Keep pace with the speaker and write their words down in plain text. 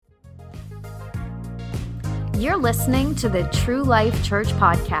You're listening to the True Life Church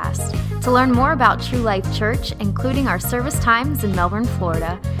podcast. To learn more about True Life Church, including our service times in Melbourne,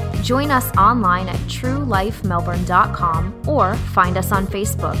 Florida, join us online at truelifemelbourne.com or find us on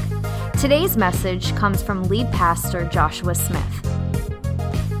Facebook. Today's message comes from lead pastor Joshua Smith.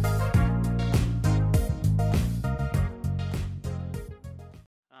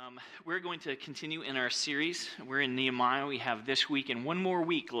 We're going to continue in our series. We're in Nehemiah. We have this week and one more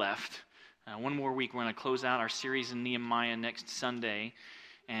week left. One more week. We're going to close out our series in Nehemiah next Sunday.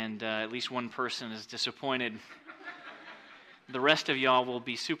 And at least one person is disappointed. The rest of y'all will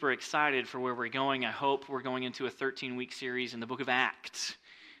be super excited for where we're going. I hope we're going into a 13-week series in the book of Acts.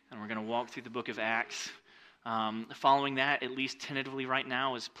 And we're going to walk through the book of Acts. Following that, at least tentatively right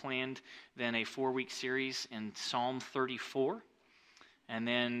now, is planned then a 4-week series in Psalm 34. And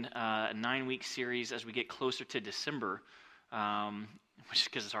then a 9-week series as we get closer to December, which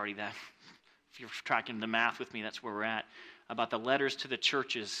because it's already that. If you're tracking the math with me, that's where we're at, about the letters to the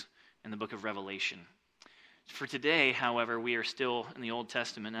churches in the book of Revelation. For today, however, we are still in the Old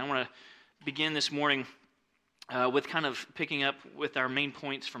Testament. And I want to begin this morning with kind of picking up with our main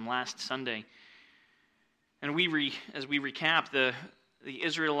points from last Sunday. And as we recap, the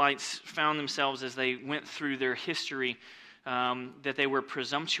Israelites found themselves as they went through their history that they were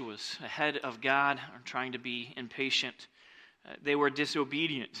presumptuous ahead of God, or trying to be impatient. They were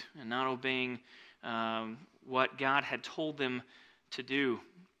disobedient and not obeying what God had told them to do.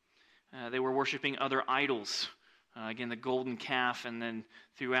 They were worshiping other idols. Again, the golden calf, and then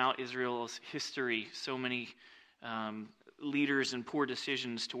throughout Israel's history, so many leaders and poor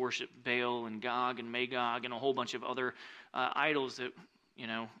decisions to worship Baal and Gog and Magog and a whole bunch of other idols that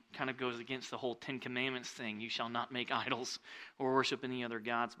kind of goes against the whole Ten Commandments thing. You shall not make idols or worship any other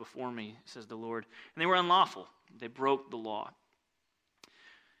gods before me, says the Lord. And they were unlawful. They broke the law.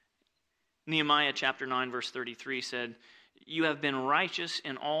 Nehemiah chapter 9, verse 33 said, "You have been righteous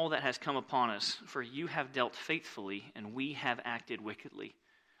in all that has come upon us, for you have dealt faithfully, and we have acted wickedly."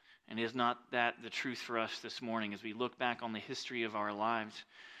 And is not that the truth for us this morning as we look back on the history of our lives?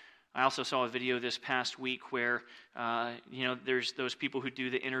 I also saw a video this past week where, there's those people who do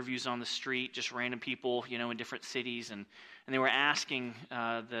the interviews on the street, just random people, in different cities, and they were asking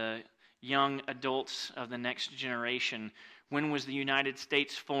the young adults of the next generation, when was the United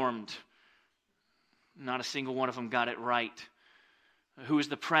States formed? Not a single one of them got it right. Who is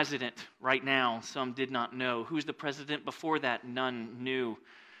the president right now? Some did not know. Who's the president before that? None knew.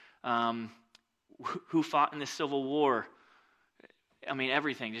 Who fought in the Civil War?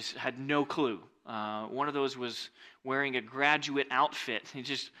 Everything, just had no clue. One of those was wearing a graduate outfit. He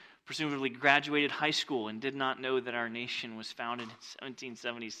just presumably graduated high school and did not know that our nation was founded in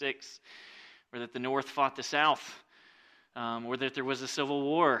 1776, or that the North fought the South, or that there was a Civil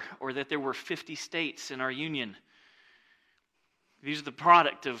War, or that there were 50 states in our union. These are the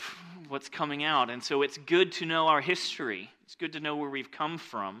product of what's coming out. And so it's good to know our history. It's good to know where we've come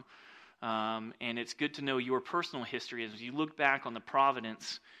from. And it's good to know your personal history as you look back on the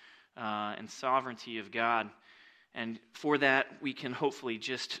providence and sovereignty of God. And for that, we can hopefully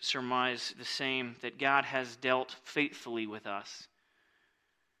just surmise the same, that God has dealt faithfully with us,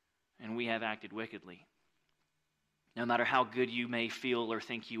 and we have acted wickedly. No matter how good you may feel or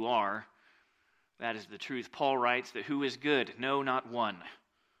think you are, that is the truth. Paul writes that who is good? No, not one.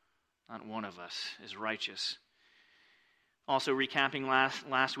 Not one of us is righteous. Also recapping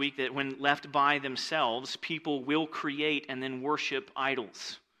last week that when left by themselves, people will create and then worship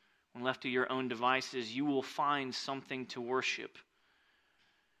idols. When left to your own devices, you will find something to worship.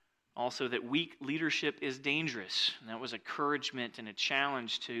 Also that weak leadership is dangerous. And that was encouragement and a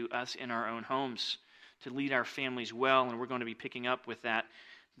challenge to us in our own homes to lead our families well, and we're going to be picking up with that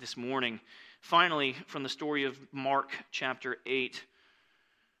this morning. Finally, from the story of Mark chapter 8,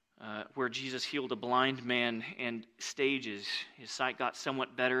 where Jesus healed a blind man in stages. His sight got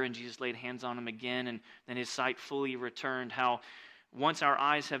somewhat better, and Jesus laid hands on him again, and then his sight fully returned. How once our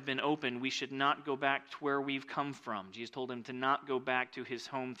eyes have been opened, we should not go back to where we've come from. Jesus told him to not go back to his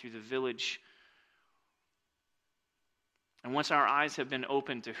home through the village. And once our eyes have been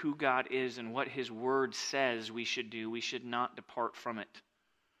opened to who God is and what his word says we should do, we should not depart from it.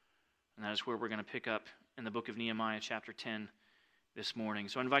 And that is where we're going to pick up in the book of Nehemiah chapter 10 this morning.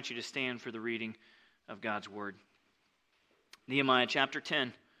 So I invite you to stand for the reading of God's word. Nehemiah chapter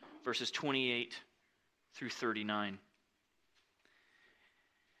 10, verses 28 through 39.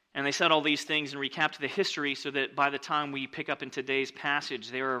 And they said all these things and recapped the history so that by the time we pick up in today's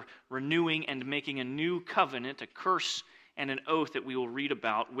passage, they are renewing and making a new covenant, a curse and an oath that we will read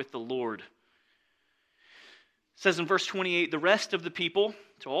about with the Lord. says in verse 28, the rest of the people,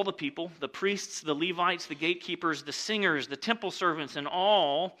 to all the people, the priests, the Levites, the gatekeepers, the singers, the temple servants, and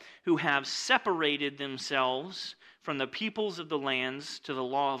all who have separated themselves from the peoples of the lands to the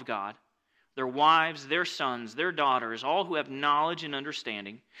law of God, their wives, their sons, their daughters, all who have knowledge and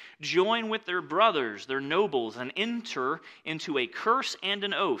understanding, join with their brothers, their nobles, and enter into a curse and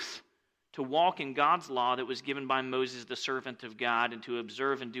an oath to walk in God's law that was given by Moses, the servant of God, and to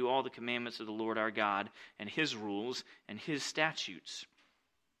observe and do all the commandments of the Lord our God, and his rules and his statutes.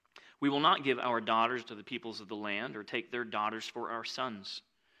 We will not give our daughters to the peoples of the land, or take their daughters for our sons.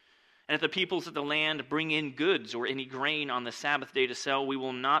 And if the peoples of the land bring in goods or any grain on the Sabbath day to sell, we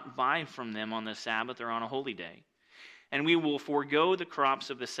will not buy from them on the Sabbath or on a holy day. And we will forego the crops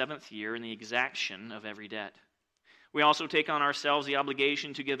of the 7th year and the exaction of every debt. We also take on ourselves the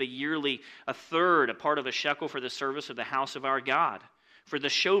obligation to give a third, a part of a shekel for the service of the house of our God, for the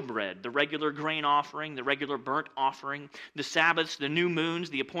showbread, the regular grain offering, the regular burnt offering, the Sabbaths, the new moons,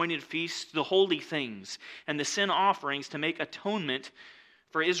 the appointed feasts, the holy things, and the sin offerings to make atonement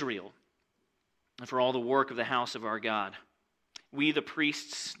for Israel and for all the work of the house of our God. We, the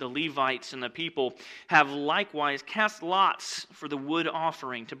priests, the Levites, and the people, have likewise cast lots for the wood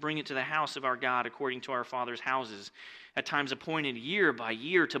offering to bring it to the house of our God according to our fathers' houses, at times appointed year by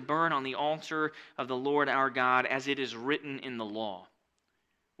year to burn on the altar of the Lord our God, as it is written in the law.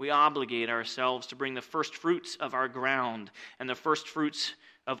 We obligate ourselves to bring the first fruits of our ground and the first fruits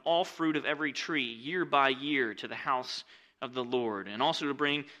of all fruit of every tree year by year to the house of the Lord, and also to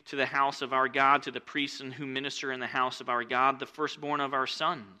bring to the house of our God, to the priests and who minister in the house of our God, the firstborn of our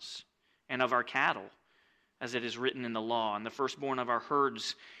sons and of our cattle, as it is written in the law, and the firstborn of our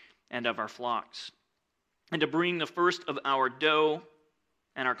herds and of our flocks. And to bring the first of our dough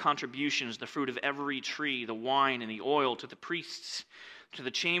and our contributions, the fruit of every tree, the wine and the oil, to the priests, to the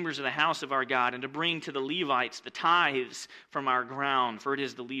chambers of the house of our God, and to bring to the Levites the tithes from our ground, for it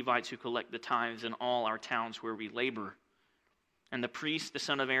is the Levites who collect the tithes in all our towns where we labor. And the priest, the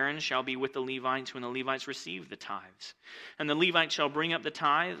son of Aaron, shall be with the Levites when the Levites receive the tithes. And the Levites shall bring up the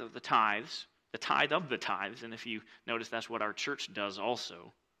tithe of the tithes, the tithe of the tithes. And if you notice, that's what our church does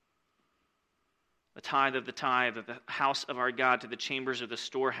also. The tithe of the house of our God to the chambers of the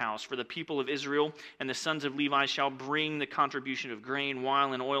storehouse. For the people of Israel and the sons of Levi shall bring the contribution of grain,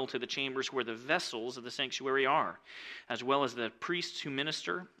 wine, and oil to the chambers where the vessels of the sanctuary are, as well as the priests who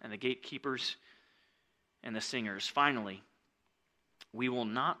minister, and the gatekeepers, and the singers. Finally, we will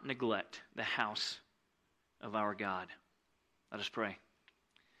not neglect the house of our God. Let us pray.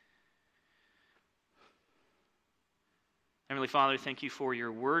 Heavenly Father, thank you for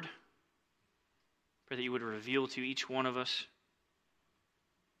your word. Pray that you would reveal to each one of us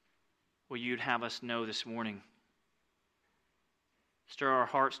what you'd have us know this morning. Stir our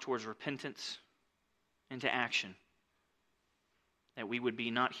hearts towards repentance and to action, that we would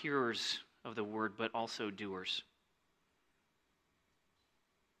be not hearers of the word, but also doers.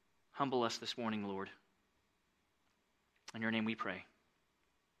 Humble us this morning, Lord. In your name we pray.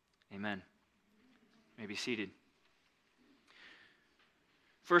 Amen. You may be seated.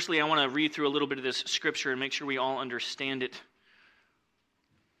 Firstly, I want to read through a little bit of this scripture and make sure we all understand it.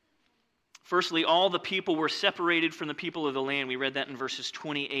 Firstly, all the people were separated from the people of the land. We read that in verses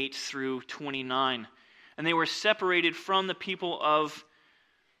 28 through 29. And they were separated from the people of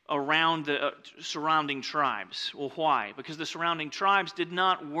around the surrounding tribes. Well, why? Because the surrounding tribes did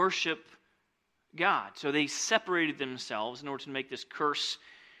not worship God. So they separated themselves in order to make this curse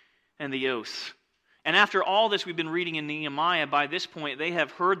and the oath. And after all this we've been reading in Nehemiah, by this point they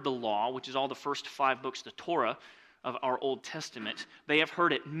have heard the law, which is all the first 5 books, the Torah of our Old Testament. They have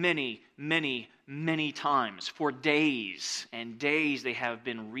heard it many, many, many times. For days and days they have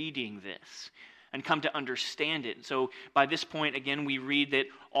been reading this and come to understand it. So by this point, again, we read that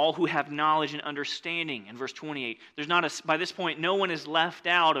all who have knowledge and understanding, in verse 28, by this point, no one is left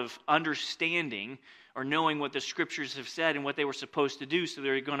out of understanding or knowing what the scriptures have said and what they were supposed to do. So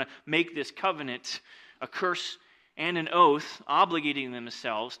they're going to make this covenant, a curse and an oath, obligating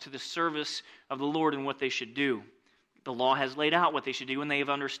themselves to the service of the Lord and what they should do. The law has laid out what they should do, and they have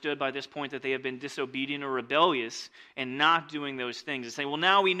understood by this point that they have been disobedient or rebellious and not doing those things. And say, well,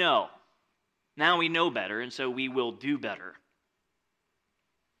 now we know. Now we know better, and so we will do better.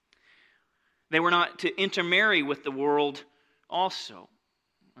 They were not to intermarry with the world also.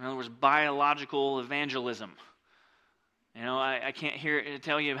 In other words, biological evangelism. You know, I can't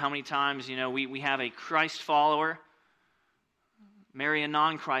tell you how many times, we have a Christ follower marry a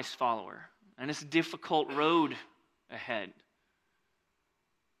non-Christ follower. And it's a difficult road ahead.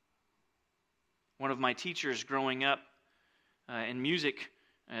 One of my teachers growing up in music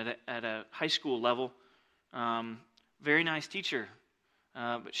at a high school level Very nice teacher.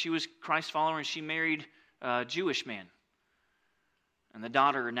 But she was a Christ follower, and she married a Jewish man. And the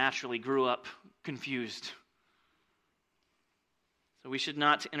daughter naturally grew up confused. So we should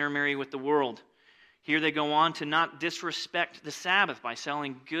not intermarry with the world. Here they go on to not disrespect the Sabbath by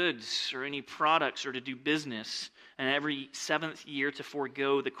selling goods or any products or to do business, and every seventh year to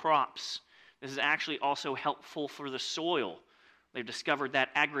forego the crops. This is actually also helpful for the soil. They've discovered that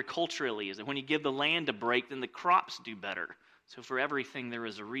agriculturally, is that when you give the land a break, then the crops do better. So for everything there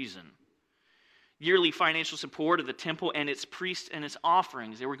is a reason. Yearly financial support of the temple and its priests and its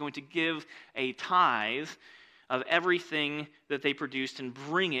offerings. They were going to give a tithe of everything that they produced and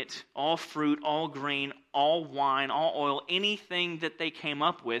bring it, all fruit, all grain, all wine, all oil, anything that they came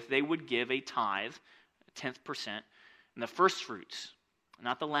up with, they would give a tithe, 10%, and the first fruits,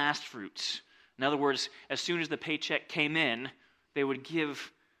 not the last fruits. In other words, as soon as the paycheck came in, they would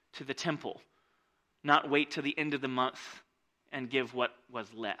give to the temple, not wait till the end of the month and give what was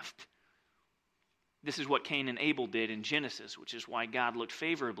left. This is what Cain and Abel did in Genesis, which is why God looked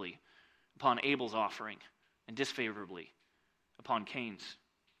favorably upon Abel's offering and disfavorably upon Cain's.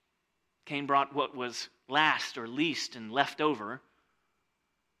 Cain brought what was last or least and left over,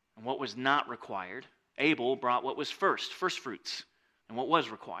 and what was not required. Abel brought what was first fruits, and what was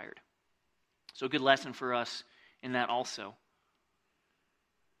required. So a good lesson for us in that also.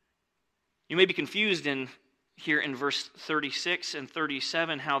 You may be confused here in verse 36 and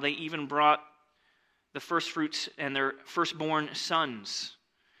 37 how they even brought the first fruits and their firstborn sons.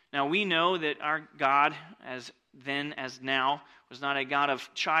 Now we know that our God, as then as now, was not a God of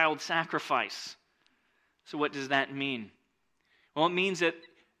child sacrifice. So what does that mean? Well, it means that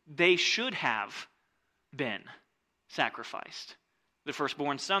they should have been sacrificed. The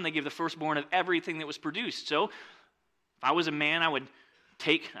firstborn son, they give the firstborn of everything that was produced. So if I was a man, I would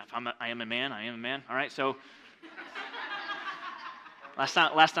take, I am a man, all right? So last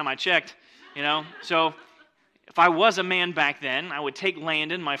time I checked, so if I was a man back then, I would take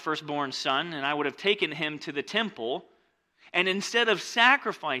Landon, my firstborn son, and I would have taken him to the temple, and instead of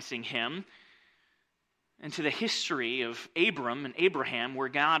sacrificing him into the history of Abram and Abraham, where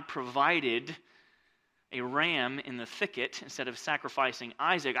God provided a ram in the thicket instead of sacrificing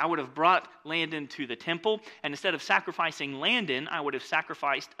Isaac, I would have brought Landon to the temple, and instead of sacrificing Landon, I would have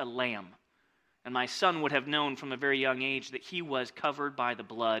sacrificed a lamb. And my son would have known from a very young age that he was covered by the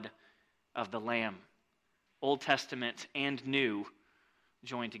blood of the lamb. Old Testament and New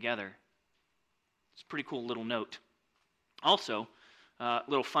joined together. It's a pretty cool little note. Also, a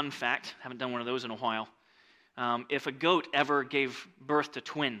little fun fact, haven't done one of those in a while. If a goat ever gave birth to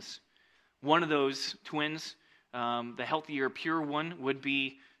twins, one of those twins, the healthier, pure one, would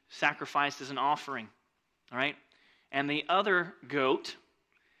be sacrificed as an offering. All right? And the other goat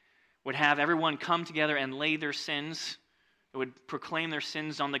would have everyone come together and lay their sins. They would proclaim their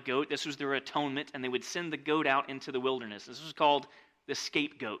sins on the goat. This was their atonement, and they would send the goat out into the wilderness. This was called the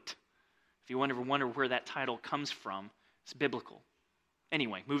scapegoat. If you ever wonder where that title comes from, it's biblical.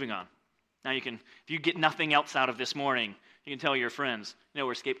 Anyway, moving on. Now if you get nothing else out of this morning, you can tell your friends, you know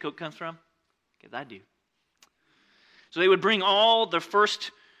where scapegoat comes from? Because I do. So they would bring all the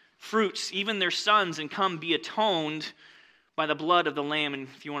first fruits, even their sons, and come be atoned by the blood of the Lamb. And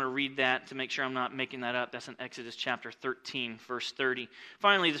if you want to read that to make sure I'm not making that up, that's in Exodus chapter 13, verse 30.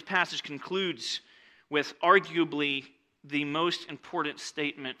 Finally, this passage concludes with arguably the most important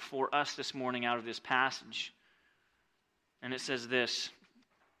statement for us this morning out of this passage. And it says this: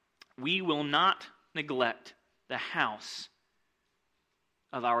 we will not neglect the house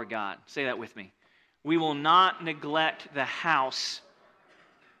of our God. Say that with me. We will not neglect the house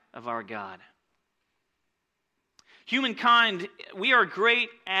of our God. Humankind, we are great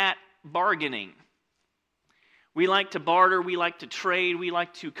at bargaining. We like to barter, we like to trade, we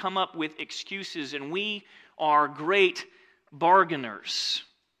like to come up with excuses, and we are great bargainers.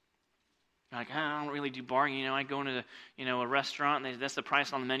 Like, I don't really do bargaining. I go into a restaurant, and that's the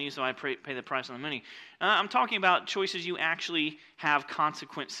price on the menu, so I pay the price on the menu. I'm talking about choices you actually have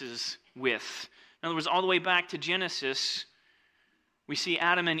consequences with. In other words, all the way back to Genesis, we see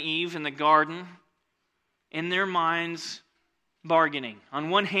Adam and Eve in the garden, in their minds, bargaining. On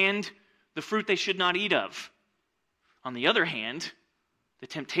one hand, the fruit they should not eat of. On the other hand, the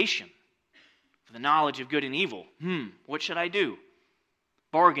temptation for the knowledge of good and evil. What should I do?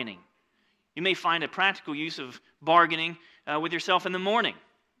 Bargaining. You may find a practical use of bargaining with yourself in the morning.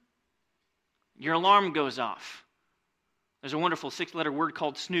 Your alarm goes off. There's a wonderful 6-letter word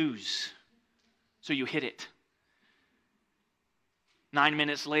called snooze. So you hit it. 9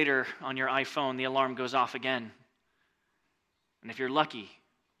 minutes later on your iPhone, the alarm goes off again. And if you're lucky,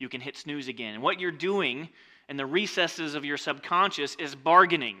 you can hit snooze again. And what you're doing in the recesses of your subconscious is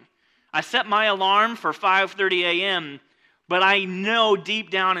bargaining. I set my alarm for 5:30 a.m., but I know deep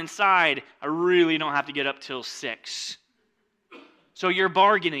down inside I really don't have to get up till 6. So you're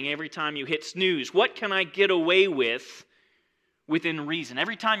bargaining every time you hit snooze. What can I get away with within reason?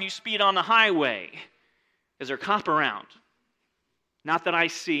 Every time you speed on the highway, is there a cop around? Not that I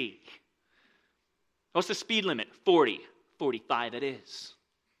see. What's the speed limit? 40. 45 it is.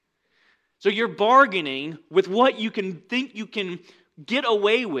 So you're bargaining with what you can think you can get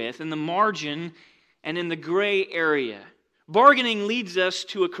away with in the margin and in the gray area. Bargaining leads us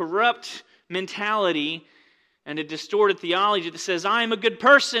to a corrupt mentality and a distorted theology that says, I am a good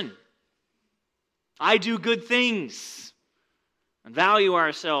person. I do good things. And value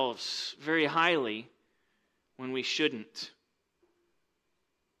ourselves very highly when we shouldn't.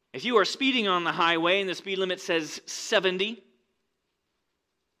 If you are speeding on the highway and the speed limit says 70,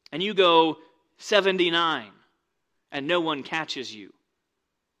 and you go 79, and no one catches you,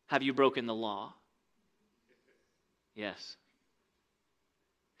 have you broken the law? Yes.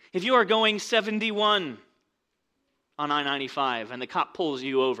 If you are going 71 on I-95 and the cop pulls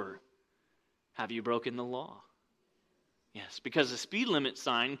you over, have you broken the law? Yes, because the speed limit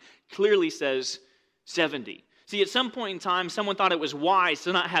sign clearly says 70. See, at some point in time, someone thought it was wise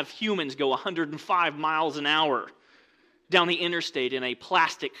to not have humans go 105 miles an hour down the interstate in a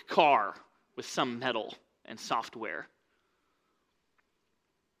plastic car with some metal and software.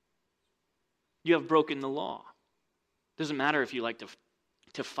 You have broken the law. Doesn't matter if you like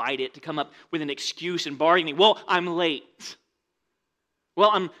to fight it, to come up with an excuse and bargaining. Well, I'm late.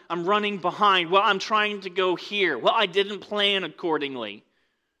 Well, I'm running behind. Well, I'm trying to go here. Well, I didn't plan accordingly.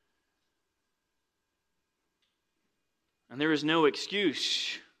 And there is no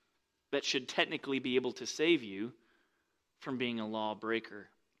excuse that should technically be able to save you from being a lawbreaker.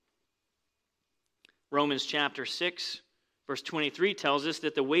 Romans chapter 6, verse 23 tells us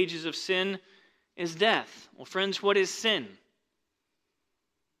that the wages of sin is death. Well, friends, what is sin?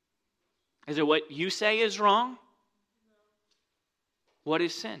 Is it what you say is wrong? What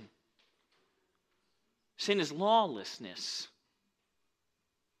is sin? Sin is lawlessness.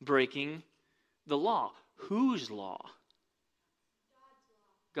 Breaking the law. Whose law?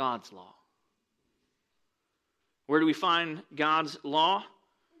 God's law. Where do we find God's law? In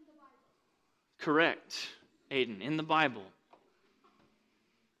the Bible. Correct, Aiden, in the Bible.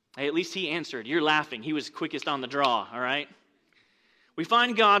 Hey, at least he answered. You're laughing. He was quickest on the draw, all right? We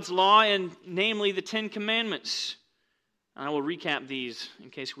find God's law in, namely, the 10 Commandments. I will recap these in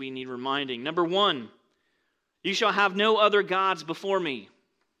case we need reminding. Number 1, you shall have no other gods before me.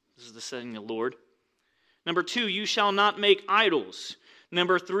 This is the saying of the Lord. Number 2, you shall not make idols.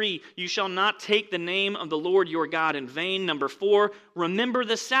 Number 3, you shall not take the name of the Lord your God in vain. Number 4, remember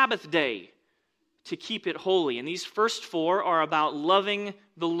the Sabbath day to keep it holy. And these first 4 are about loving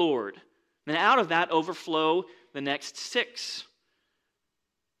the Lord. And out of that overflow the next 6.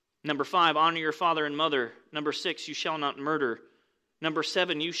 Number 5, honor your father and mother. Number 6, you shall not murder. Number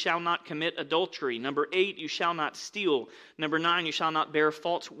 7, you shall not commit adultery. Number 8, you shall not steal. Number 9, you shall not bear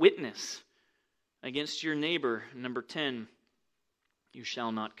false witness against your neighbor. Number 10, you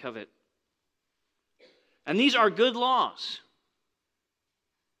shall not covet. And these are good laws.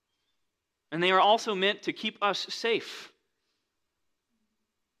 And they are also meant to keep us safe.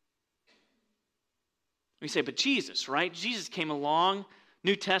 We say, but Jesus, right? Jesus came along,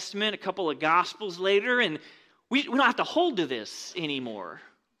 New Testament, a couple of Gospels later, and we don't have to hold to this anymore.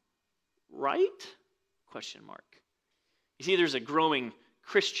 Right? Question mark. You see, there's a growing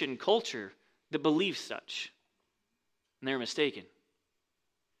Christian culture that believes such. And they're mistaken.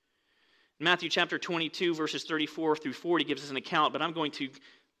 Matthew chapter 22, verses 34 through 40 gives us an account, but I'm going to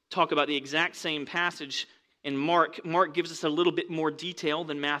talk about the exact same passage in Mark. Mark gives us a little bit more detail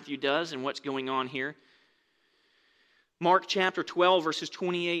than Matthew does in what's going on here. Mark chapter 12, verses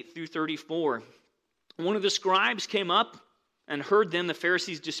 28 through 34. One of the scribes came up and heard them, the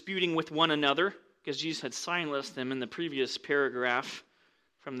Pharisees, disputing with one another, because Jesus had silenced them in the previous paragraph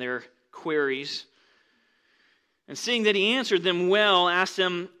from their queries. And seeing that he answered them well, asked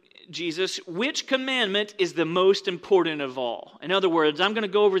them, Jesus, which commandment is the most important of all? In other words, I'm going to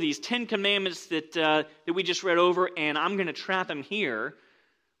go over these 10 commandments that we just read over, and I'm going to trap him here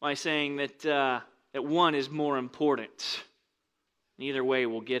by saying that one is more important. Either way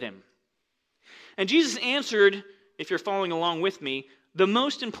will get him. And Jesus answered, if you're following along with me, the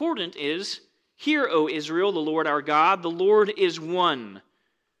most important is, hear, O Israel, the Lord our God, the Lord is one.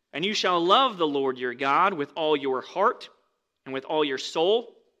 And you shall love the Lord your God with all your heart, and with all your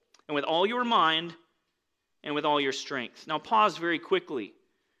soul, and with all your mind, and with all your strength. Now pause very quickly.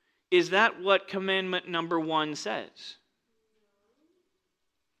 Is that what commandment number 1 says?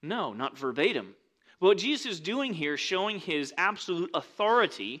 No, not verbatim. What Jesus is doing here, showing his absolute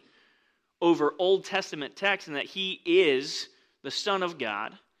authority over Old Testament texts and that he is the Son of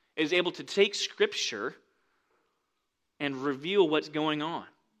God, is able to take Scripture and reveal what's going on.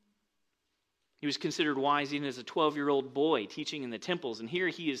 He was considered wise even as a 12-year-old boy teaching in the temples, and here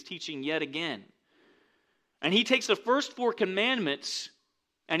he is teaching yet again. And he takes the first 4 commandments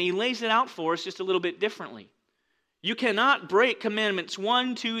and he lays it out for us just a little bit differently. You cannot break commandments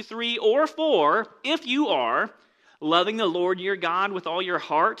 1, 2, 3, or 4 if you are loving the Lord your God with all your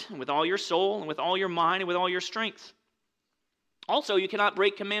heart and with all your soul and with all your mind and with all your strength. Also, you cannot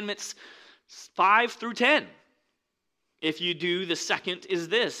break commandments 5 through 10. If you do, the second is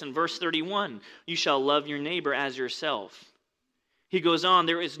this. In verse 31, you shall love your neighbor as yourself. He goes on,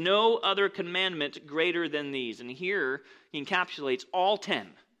 there is no other commandment greater than these. And here he encapsulates all 10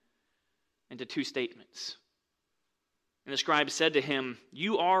 into 2 statements. And the scribe said to him,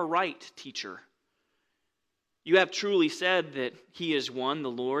 you are right, teacher. You have truly said that he is one,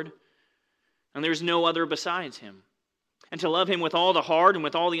 the Lord, and there's no other besides him. And to love him with all the heart and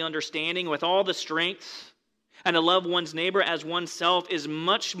with all the understanding, with all the strength, and to love one's neighbor as oneself is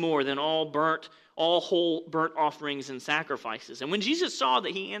much more than all whole burnt offerings and sacrifices. And when Jesus saw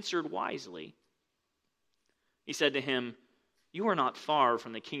that he answered wisely, he said to him, you are not far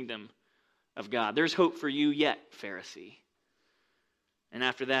from the kingdom of God. There's hope for you yet, Pharisee. And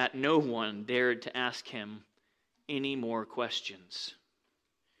after that, no one dared to ask him any more questions.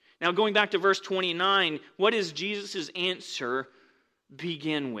 Now, going back to verse 29, what does Jesus' answer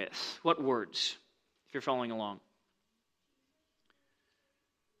begin with? What words, if you're following along?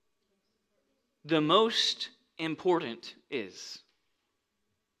 The most important is.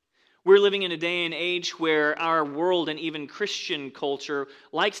 We're living in a day and age where our world and even Christian culture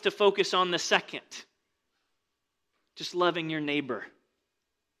likes to focus on the second. Just loving your neighbor.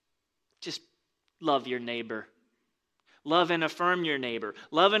 Just love your neighbor. Love and affirm your neighbor.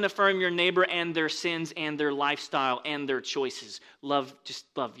 Love and affirm your neighbor and their sins and their lifestyle and their choices. Just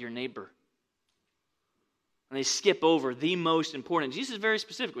love your neighbor. And they skip over the most important. Jesus is very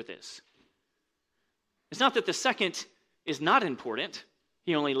specific with this. It's not that the second is not important.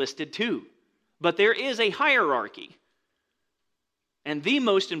 He only listed 2. But there is a hierarchy. And the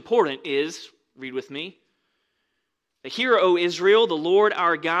most important is, read with me, hear, O Israel, the Lord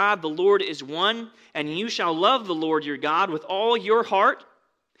our God, the Lord is one, and you shall love the Lord your God with all your heart,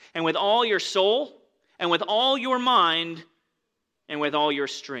 and with all your soul, and with all your mind, and with all your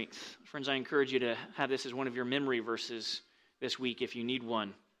strength. Friends, I encourage you to have this as one of your memory verses this week if you need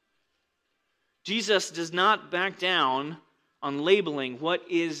one. Jesus does not back down on labeling what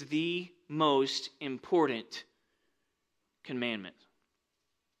is the most important commandment.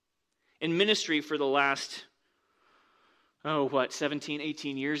 In ministry for the last 17,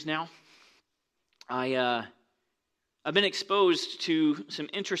 18 years now, I've been exposed to some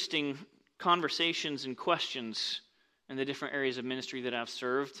interesting conversations and questions in the different areas of ministry that I've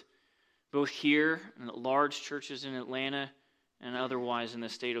served, both here and at large churches in Atlanta and otherwise in the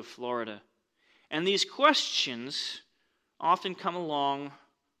state of Florida. And these questions often come along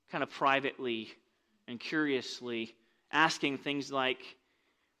kind of privately and curiously, asking things like,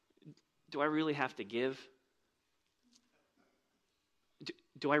 do I really have to give?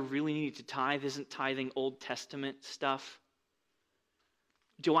 Do I really need to tithe? Isn't tithing Old Testament stuff?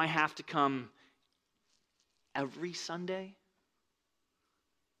 Do I have to come every Sunday?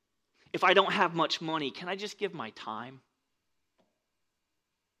 If I don't have much money, can I just give my time?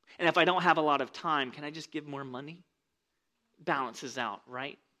 And if I don't have a lot of time, can I just give more money? Balances out,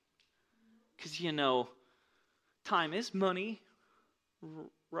 right? Because, time is money,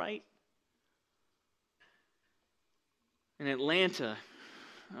 right? In Atlanta,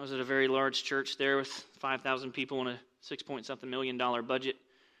 I was at a very large church there with 5,000 people and a $6-point-something million budget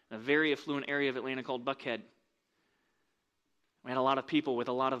in a very affluent area of Atlanta called Buckhead. We had a lot of people with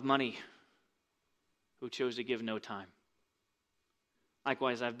a lot of money who chose to give no time.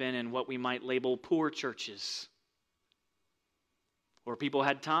 Likewise, I've been in what we might label poor churches, where people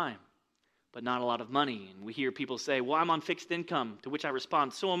had time, but not a lot of money. And we hear people say, well, I'm on fixed income, to which I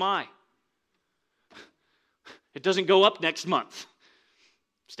respond, so am I. It doesn't go up next month.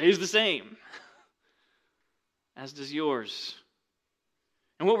 Stays the same, as does yours.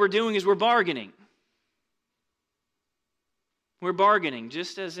 And what we're doing is we're bargaining. We're bargaining,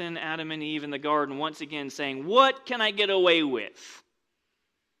 just as in Adam and Eve in the garden, once again saying, what can I get away with?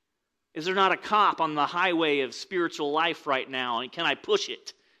 Is there not a cop on the highway of spiritual life right now, and can I push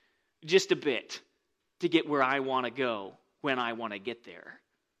it just a bit to get where I want to go when I want to get there?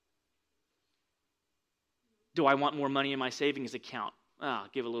 Do I want more money in my savings account?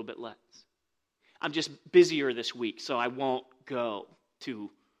 Give a little bit less. I'm just busier this week, so I won't go to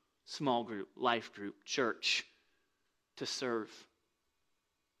small group, life group, church to serve.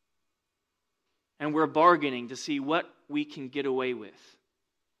 And we're bargaining to see what we can get away with.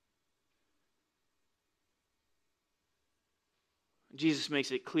 Jesus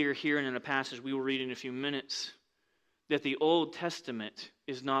makes it clear here and in a passage we will read in a few minutes that the Old Testament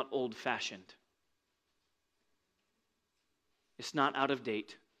is not old-fashioned. It's not out of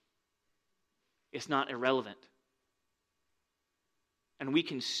date. It's not irrelevant. And we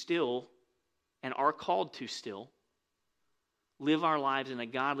can still, and are called to still, live our lives in a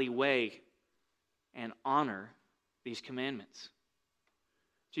godly way and honor these commandments.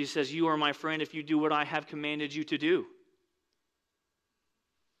 Jesus says, "You are my friend if you do what I have commanded you to do."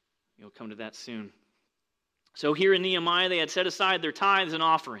 You'll come to that soon. So here in Nehemiah, they had set aside their tithes and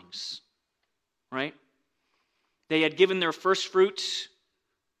offerings, right? They had given their first fruits,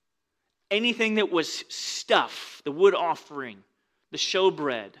 anything that was stuff, the wood offering, the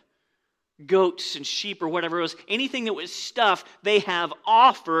showbread, goats and sheep or whatever it was, anything that was stuff, they have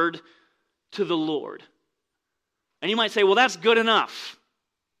offered to the Lord. And you might say, well, that's good enough.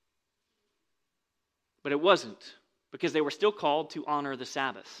 But it wasn't, because they were still called to honor the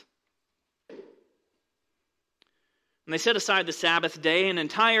Sabbath. And they set aside the Sabbath day, an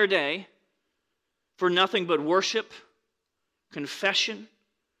entire day, for nothing but worship, confession,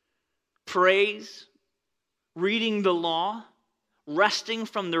 praise, reading the law, resting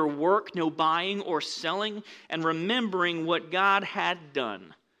from their work, no buying or selling, and remembering what God had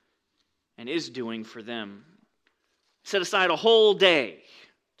done and is doing for them. Set aside a whole day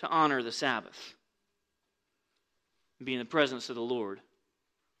to honor the Sabbath, be in the presence of the Lord,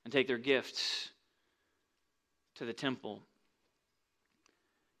 and take their gifts to the temple.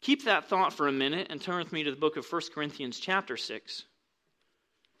 Keep that thought for a minute and turn with me to the book of 1 Corinthians chapter 6,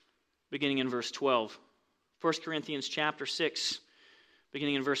 beginning in verse 12. 1 Corinthians chapter 6,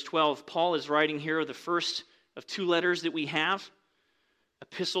 beginning in verse 12. Paul is writing here the first of two letters that we have,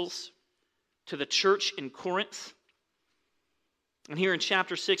 epistles to the church in Corinth. And here in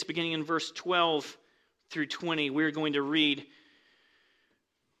chapter 6, beginning in verse 12 through 20, we're going to read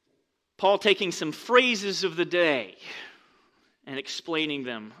Paul taking some phrases of the day and explaining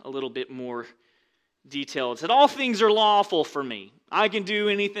them a little bit more detailed. It said, all things are lawful for me. I can do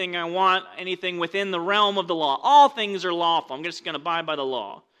anything I want, anything within the realm of the law. All things are lawful. I'm just going to abide by the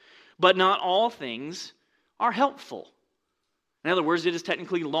law. But not all things are helpful. In other words, it is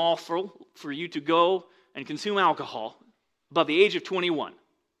technically lawful for you to go and consume alcohol above the age of 21.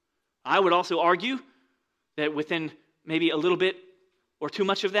 I would also argue that within maybe a little bit or too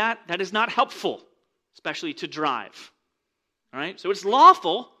much of that, that is not helpful, especially to drive. All right? So it's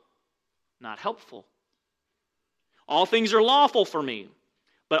lawful, not helpful. All things are lawful for me,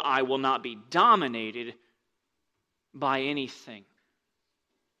 but I will not be dominated by anything.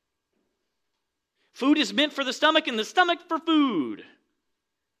 Food is meant for the stomach and the stomach for food.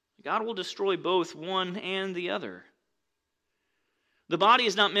 God will destroy both one and the other. The body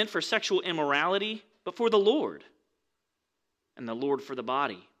is not meant for sexual immorality, but for the Lord, and the Lord for the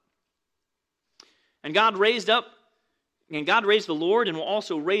body. And God raised the Lord and will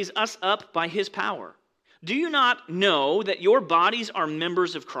also raise us up by his power. Do you not know that your bodies are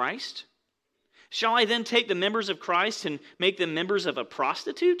members of Christ? Shall I then take the members of Christ and make them members of a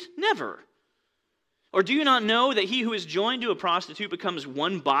prostitute? Never. Or do you not know that he who is joined to a prostitute becomes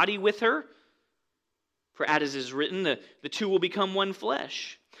one body with her? For as it is written, the two will become one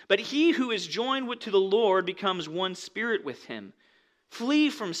flesh. But he who is joined to the Lord becomes one spirit with him. Flee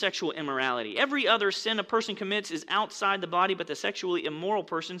from sexual immorality. Every other sin a person commits is outside the body, but the sexually immoral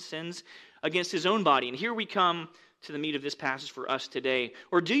person sins against his own body. And here we come to the meat of this passage for us today.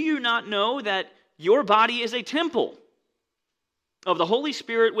 Or do you not know that your body is a temple of the Holy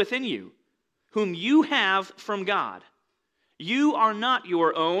Spirit within you, whom you have from God? You are not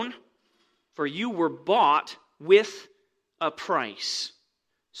your own, for you were bought with a price.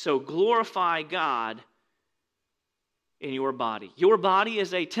 So glorify God in your body. Your body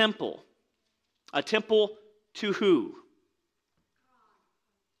is a temple. A temple to who?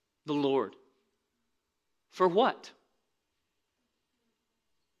 The Lord. For what?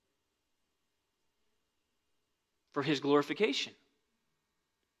 For his glorification.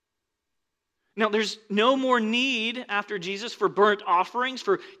 Now, there's no more need after Jesus for burnt offerings,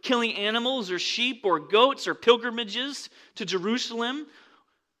 for killing animals or sheep or goats or pilgrimages to Jerusalem,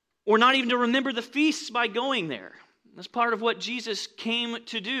 or not even to remember the feasts by going there. That's part of what Jesus came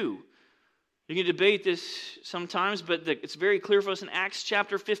to do. You can debate this sometimes, but it's very clear for us in Acts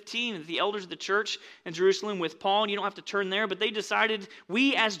chapter 15 that the elders of the church in Jerusalem with Paul, and you don't have to turn there, but they decided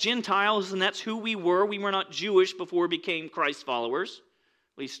we as Gentiles, and that's who we were not Jewish before we became Christ followers.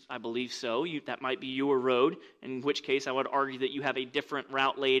 At least I believe so. That might be your road, in which case I would argue that you have a different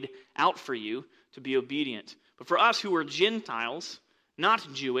route laid out for you to be obedient. But for us who are Gentiles, not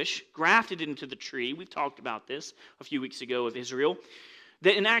Jewish, grafted into the tree, we've talked about this a few weeks ago of Israel,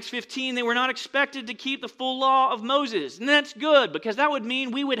 that in Acts 15, they were not expected to keep the full law of Moses. And that's good, because that would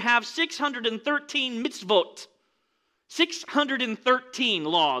mean we would have 613 mitzvot. 613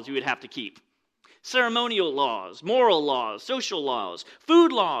 laws we would have to keep. Ceremonial laws, moral laws, social laws,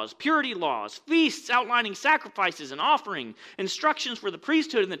 food laws, purity laws, feasts outlining sacrifices and offering, instructions for the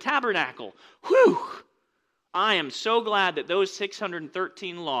priesthood and the tabernacle. Whew! I am so glad that those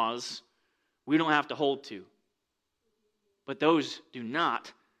 613 laws we don't have to hold to. But those do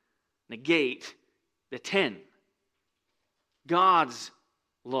not negate the 10. God's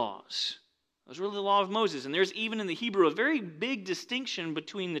laws. Those were the law of Moses. And there's even in the Hebrew a very big distinction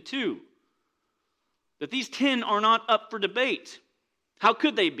between the two. That these 10 are not up for debate. How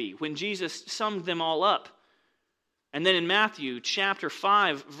could they be when Jesus summed them all up? And then in Matthew chapter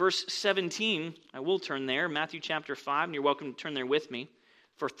 5, verse 17, I will turn there, Matthew chapter 5, and you're welcome to turn there with me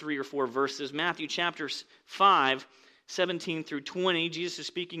for 3 or 4 verses. Matthew chapter 5, 17 through 20, Jesus is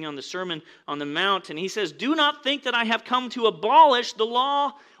speaking on the Sermon on the Mount, and he says, "Do not think that I have come to abolish the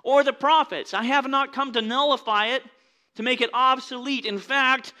law or the prophets. I have not come to nullify it, to make it obsolete. In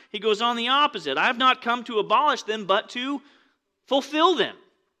fact," he goes on the opposite, "I have not come to abolish them, but to fulfill them,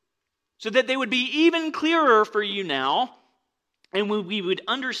 so that they would be even clearer for you now, and we would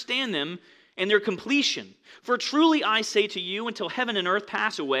understand them in their completion. For truly I say to you, until heaven and earth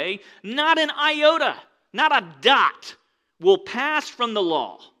pass away, not an iota, not a dot will pass from the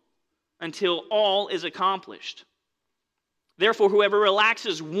law until all is accomplished. Therefore, whoever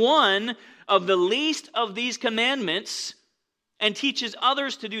relaxes one of the least of these commandments and teaches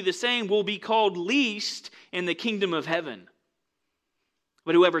others to do the same will be called least in the kingdom of heaven.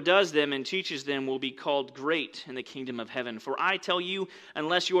 But whoever does them and teaches them will be called great in the kingdom of heaven. For I tell you,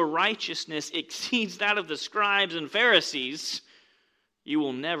 unless your righteousness exceeds that of the scribes and Pharisees, you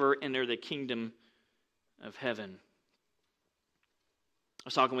will never enter the kingdom of heaven." I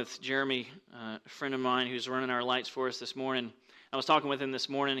was talking with Jeremy, a friend of mine who's running our lights for us this morning. I was talking with him this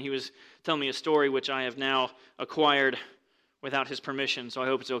morning. He was telling me a story which I have now acquired without his permission, so I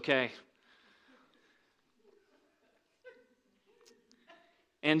hope it's okay.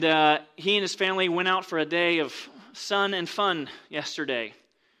 And he and his family went out for a day of sun and fun yesterday.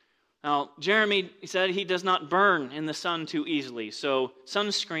 Now, Jeremy, he said he does not burn in the sun too easily, so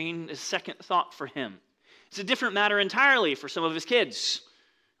sunscreen is second thought for him. It's a different matter entirely for some of his kids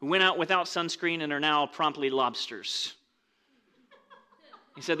who went out without sunscreen and are now promptly lobsters.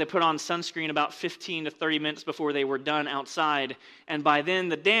 He said they put on sunscreen about 15 to 30 minutes before they were done outside, and by then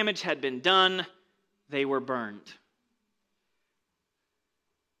the damage had been done. They were burned.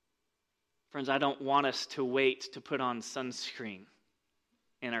 Friends, I don't want us to wait to put on sunscreen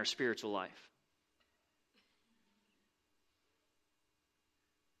in our spiritual life.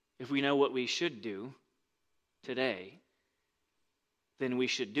 If we know what we should do today, then we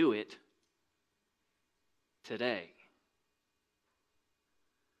should do it today.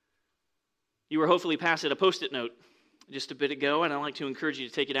 You were hopefully passed a Post-it note just a bit ago, and I'd like to encourage you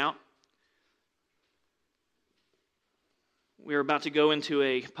to take it out. We're about to go into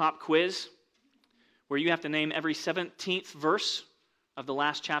a pop quiz where you have to name every 17th verse of the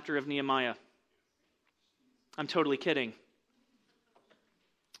last chapter of Nehemiah. I'm totally kidding.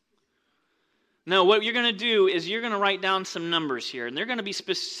 No, what you're going to do is you're going to write down some numbers here, and they're going to be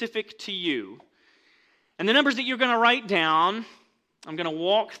specific to you. And the numbers that you're going to write down, I'm going to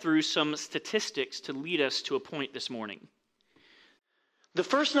walk through some statistics to lead us to a point this morning. The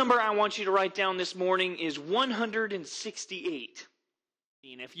first number I want you to write down this morning is 168.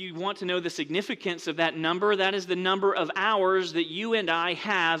 If you want to know the significance of that number, that is the number of hours that you and I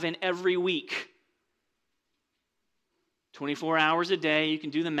have in every week. 24 hours a day, you can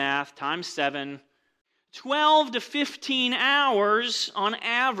do the math, times 7. 12 to 15 hours on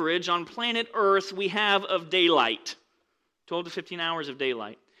average on planet Earth we have of daylight. 12 to 15 hours of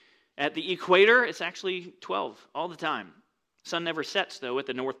daylight. At the equator, it's actually 12 all the time. Sun never sets, though, at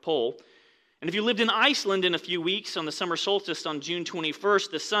the North Pole. And if you lived in Iceland in a few weeks on the summer solstice on June 21st,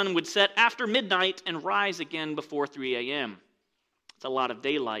 the sun would set after midnight and rise again before 3 a.m. It's a lot of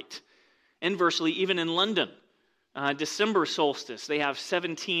daylight. Inversely, even in London, December solstice, they have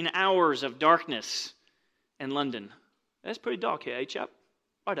 17 hours of darkness in London. That's pretty dark here, eh, chap?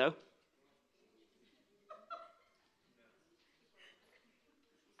 Righto.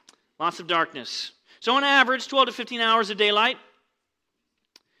 Lots of darkness. So on average, 12 to 15 hours of daylight.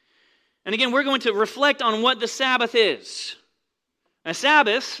 And again, we're going to reflect on what the Sabbath is. A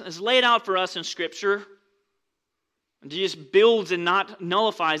Sabbath is laid out for us in Scripture. Jesus builds and not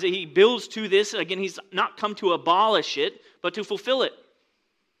nullifies it. He builds to this. Again, he's not come to abolish it, but to fulfill it.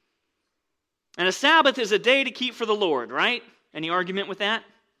 And a Sabbath is a day to keep for the Lord, right? Any argument with that?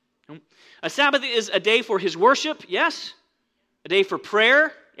 A Sabbath is a day for His worship, yes. A day for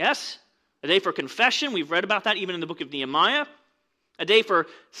prayer, yes. A day for confession. We've read about that even in the book of Nehemiah. A day for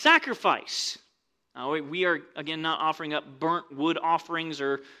sacrifice. Now, we are, again, not offering up burnt wood offerings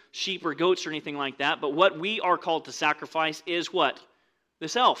or sheep or goats or anything like that, but what we are called to sacrifice is what? The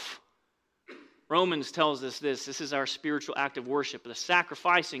self. Romans tells us this. This is our spiritual act of worship, the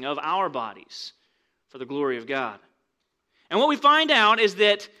sacrificing of our bodies for the glory of God. And what we find out is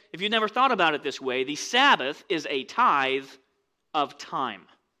that, if you've never thought about it this way, the Sabbath is a tithe of time.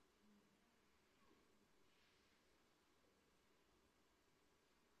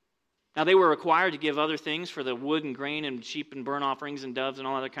 Now, they were required to give other things for the wood and grain and sheep and burnt offerings and doves and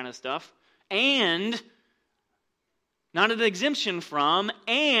all that kind of stuff. And, not an exemption from,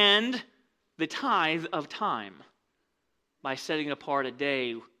 and the tithe of time by setting apart a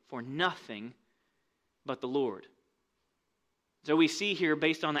day for nothing but the Lord. So we see here,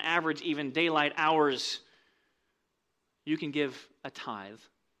 based on the average even daylight hours, you can give a tithe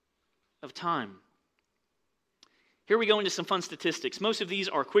of time. Here we go into some fun statistics. Most of these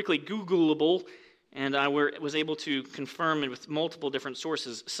are quickly Googleable, and I was able to confirm it with multiple different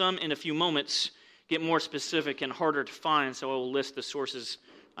sources. Some, in a few moments, get more specific and harder to find, so I will list the sources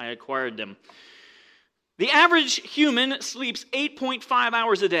I acquired them. The average human sleeps 8.5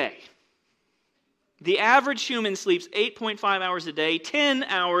 hours a day. The average human sleeps 8.5 hours a day, 10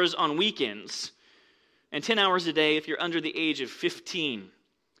 hours on weekends, and 10 hours a day if you're under the age of 15.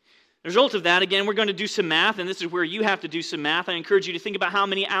 The result of that, again, we're going to do some math, and this is where you have to do some math. I encourage you to think about how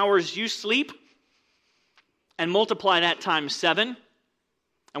many hours you sleep and multiply that times 7.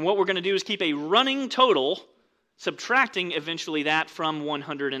 And what we're going to do is keep a running total, subtracting eventually that from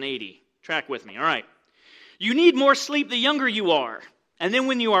 180. Track with me, all right. You need more sleep the younger you are. And then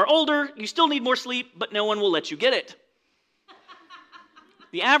when you are older, you still need more sleep, but no one will let you get it.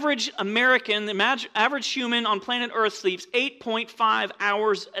 The average American, the average human on planet Earth sleeps 8.5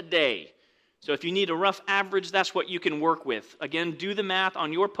 hours a day. So if you need a rough average, that's what you can work with. Again, do the math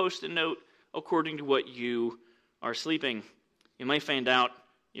on your Post-it note according to what you are sleeping. You may find out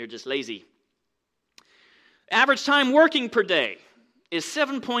you're just lazy. Average time working per day is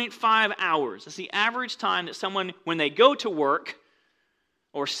 7.5 hours. That's the average time that someone, when they go to work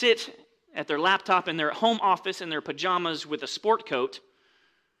or sit at their laptop in their home office in their pajamas with a sport coat,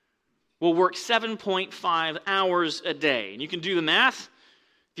 will work 7.5 hours a day. And you can do the math.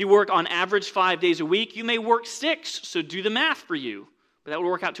 If you work on average 5 days a week, you may work 6, so do the math for you. But that would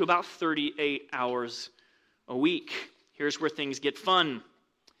work out to about 38 hours a week. Here's where things get fun.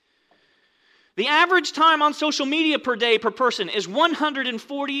 The average time on social media per day per person is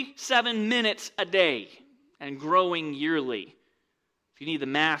 147 minutes a day and growing yearly. If you need the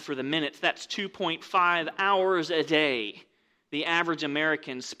math for the minutes, that's 2.5 hours a day the average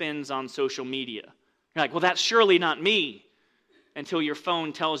American spends on social media. You're like, well, that's surely not me, until your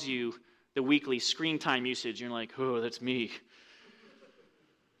phone tells you the weekly screen time usage. You're like, oh, that's me.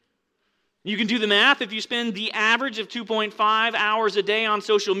 You can do the math. If you spend the average of 2.5 hours a day on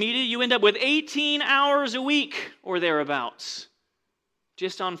social media, you end up with 18 hours a week or thereabouts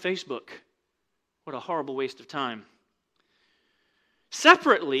just on Facebook. What a horrible waste of time.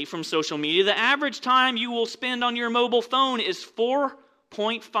 Separately from social media, the average time you will spend on your mobile phone is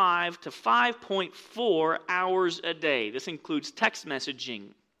 4.5 to 5.4 hours a day. This includes text messaging,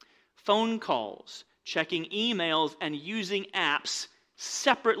 phone calls, checking emails, and using apps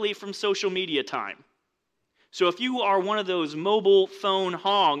separately from social media time. So if you are one of those mobile phone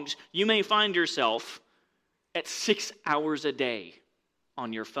hogs, you may find yourself at 6 hours a day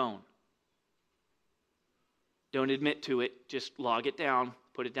on your phone. Don't admit to it. Just log it down.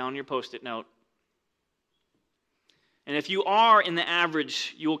 Put it down on your Post-it note. And if you are in the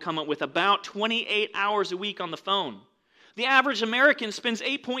average, you will come up with about 28 hours a week on the phone. The average American spends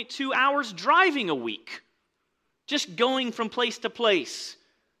 8.2 hours driving a week. Just going from place to place.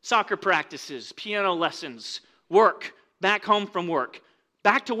 Soccer practices, piano lessons, work, back home from work,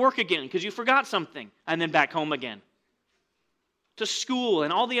 back to work again because you forgot something, and then back home again. To school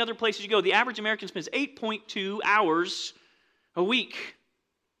and all the other places you go. The average American spends 8.2 hours a week.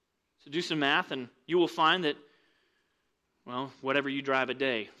 So do some math and you will find that, well, whatever you drive a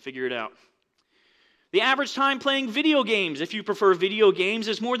day, figure it out. The average time playing video games, if you prefer video games,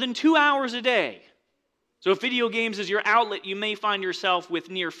 is more than 2 hours a day. So if video games is your outlet, you may find yourself with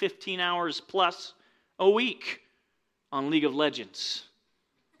near 15 hours plus a week on League of Legends,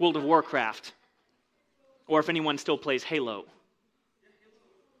 World of Warcraft, or if anyone still plays Halo.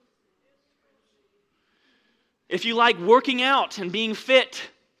 If you like working out and being fit,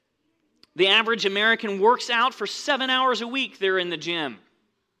 the average American works out for 7 hours a week. They're in the gym.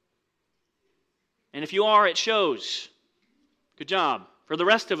 And if you are, it shows. Good job. For the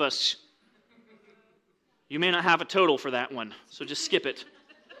rest of us, you may not have a total for that one, so just skip it.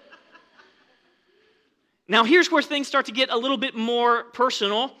 Now, here's where things start to get a little bit more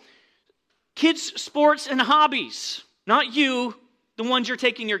personal. Kids' sports and hobbies, not you, the ones you're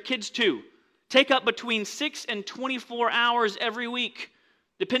taking your kids to, take up between 6 and 24 hours every week,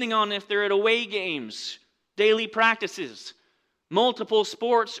 depending on if they're at away games, daily practices, multiple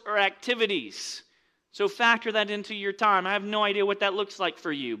sports or activities. So factor that into your time. I have no idea what that looks like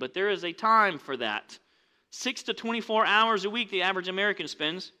for you, but there is a time for that. 6 to 24 hours a week the average American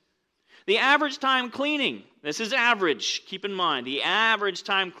spends. The average time cleaning, this is average, keep in mind, the average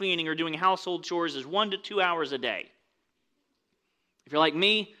time cleaning or doing household chores is 1 to 2 hours a day. If you're like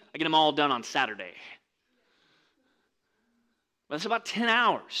me, I get them all done on Saturday. But that's about 10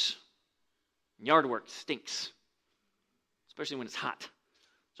 hours. Yard work stinks, especially when it's hot.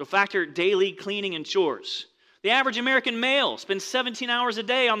 So factor daily cleaning and chores. The average American male spends 17 hours a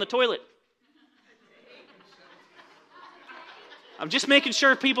day on the toilet. I'm just making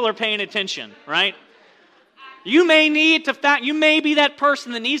sure people are paying attention, right? You may be that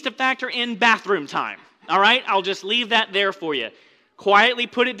person that needs to factor in bathroom time, all right? I'll just leave that there for you. Quietly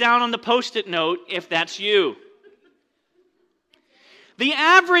put it down on the Post-it note if that's you. The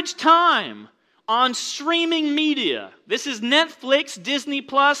average time on streaming media, this is Netflix, Disney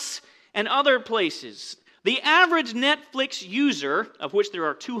Plus, and other places. The average Netflix user, of which there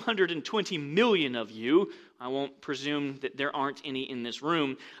are 220 million of you, I won't presume that there aren't any in this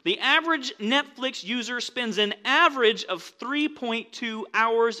room. The average Netflix user spends an average of 3.2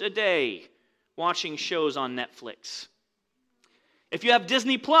 hours a day watching shows on Netflix. If you have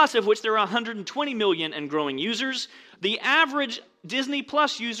Disney Plus, of which there are 120 million and growing users, the average Disney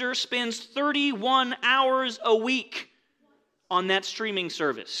Plus user spends 31 hours a week on that streaming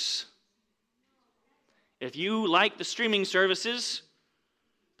service. If you like the streaming services,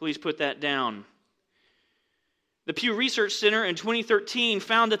 please put that down. The Pew Research Center in 2013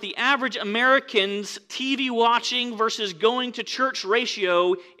 found that the average American's TV watching versus going to church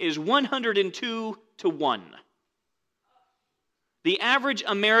ratio is 102 to 1. The average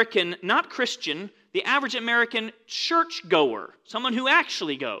American, not Christian, the average American churchgoer, someone who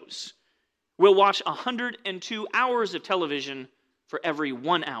actually goes, will watch 102 hours of television for every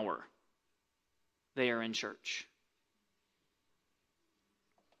 1 hour they are in church.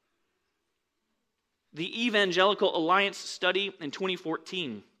 The Evangelical Alliance study in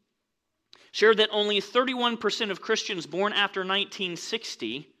 2014 shared that only 31% of Christians born after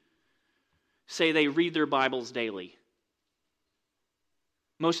 1960 say they read their Bibles daily.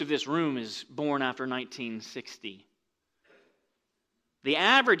 Most of this room is born after 1960. The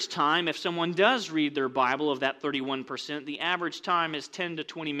average time, if someone does read their Bible of that 31%, the average time is 10 to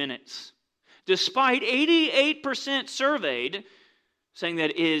 20 minutes. Despite 88% surveyed saying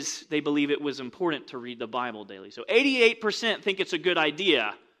that they believe it was important to read the Bible daily. So 88% think it's a good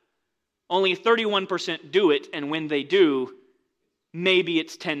idea. Only 31% do it, and when they do, maybe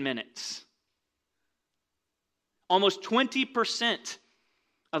it's 10 minutes. Almost 20%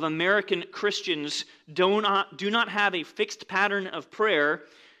 of American Christians do not have a fixed pattern of prayer,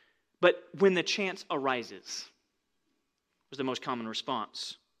 but when the chance arises was the most common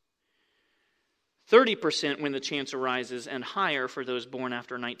response. 30% when the chance arises, and higher for those born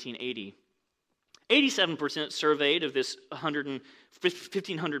after 1980. 87% surveyed of this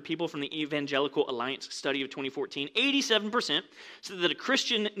 1,500 people from the Evangelical Alliance study of 2014, 87% said that a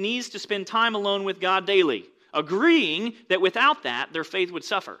Christian needs to spend time alone with God daily, agreeing that without that, their faith would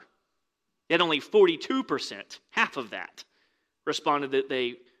suffer. Yet only 42%, half of that, responded that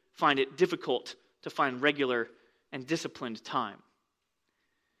they find it difficult to find regular and disciplined time.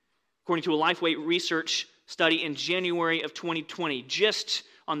 According to a Lifeway research study in January of 2020, just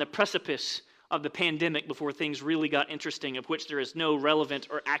on the precipice of the pandemic before things really got interesting, of which there is no relevant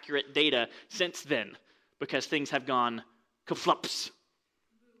or accurate data since then, because things have gone kaflups.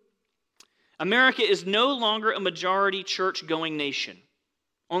 America is no longer a majority church-going nation.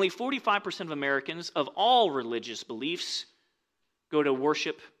 Only 45% of Americans of all religious beliefs go to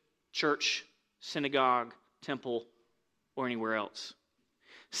worship, church, synagogue, temple, or anywhere else.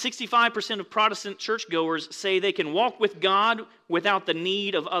 65% of Protestant churchgoers say they can walk with God without the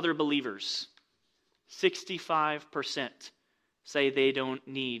need of other believers. 65% say they don't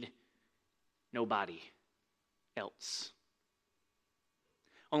need nobody else.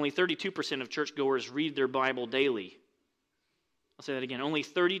 Only 32% of churchgoers read their Bible daily. I'll say that again. Only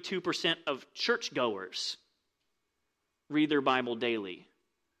 32% of churchgoers read their Bible daily.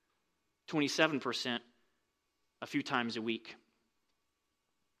 27% a few times a week.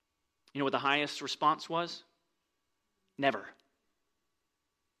 You know what the highest response was? Never.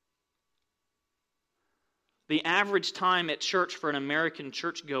 The average time at church for an American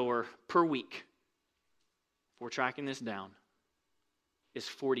churchgoer per week, if we're tracking this down, is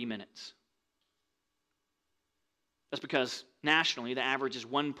 40 minutes. That's because nationally the average is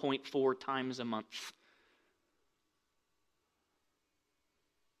 1.4 times a month.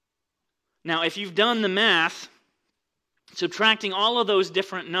 Now, if you've done the math, subtracting all of those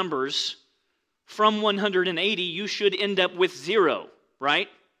different numbers from 180, you should end up with 0, right?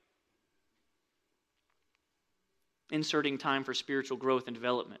 Inserting time for spiritual growth and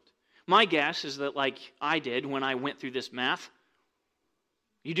development. My guess is that, like I did when I went through this math,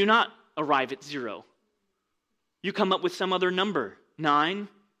 you do not arrive at 0. You come up with some other number. 9,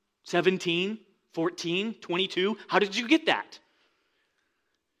 17, 14, 22. How did you get that?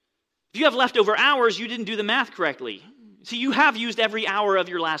 If you have leftover hours, you didn't do the math correctly. See, you have used every hour of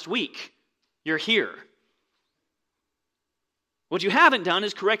your last week. You're here. What you haven't done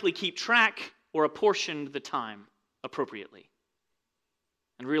is correctly keep track or apportion the time appropriately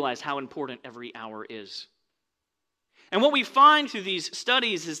and realize how important every hour is. And what we find through these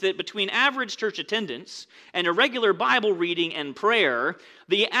studies is that between average church attendance and irregular Bible reading and prayer,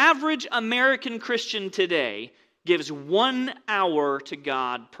 the average American Christian today gives 1 hour to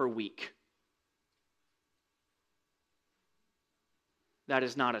God per week. That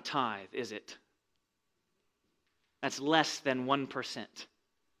is not a tithe, is it? That's less than 1%.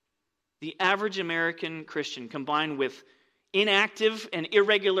 The average American Christian, combined with inactive and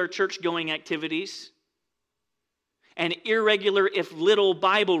irregular church-going activities, and irregular, if little,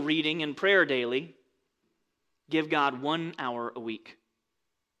 Bible reading and prayer daily, give God 1 hour a week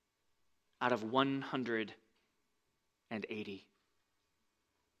out of 180.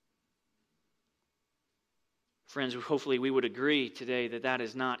 Friends, hopefully we would agree today that that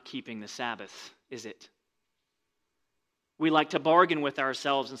is not keeping the Sabbath, is it? We like to bargain with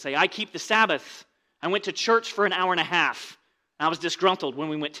ourselves and say, I keep the Sabbath. I went to church for an hour and a half. I was disgruntled when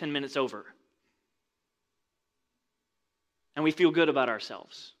we went 10 minutes over. And we feel good about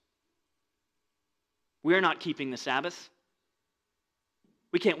ourselves. We're not keeping the Sabbath.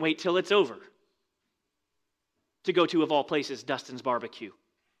 We can't wait till it's over to go to, of all places, Dustin's barbecue.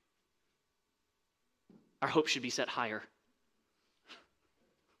 Our hope should be set higher.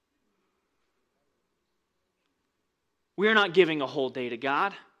 We're not giving a whole day to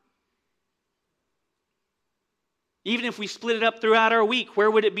God. Even if we split it up throughout our week, where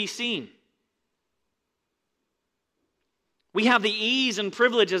would it be seen? We have the ease and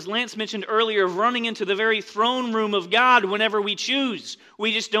privilege, as Lance mentioned earlier, of running into the very throne room of God whenever we choose.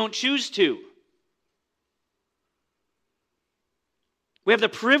 We just don't choose to. We have the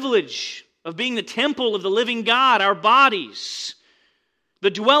privilege of being the temple of the living God, our bodies, the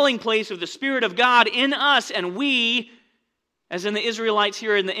dwelling place of the Spirit of God in us, and we, as in the Israelites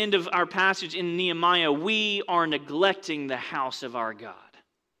here in the end of our passage in Nehemiah, we are neglecting the house of our God.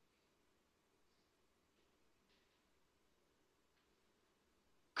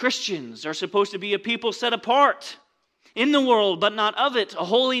 Christians are supposed to be a people set apart in the world, but not of it, a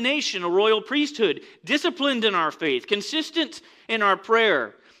holy nation, a royal priesthood, disciplined in our faith, consistent in our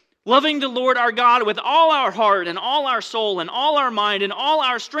prayer, loving the Lord our God with all our heart and all our soul and all our mind and all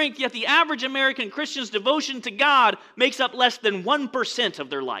our strength, yet the average American Christian's devotion to God makes up less than 1% of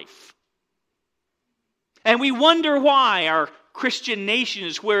their life. And we wonder why our Christian nation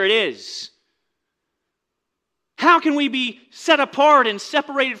is where it is. How can we be set apart and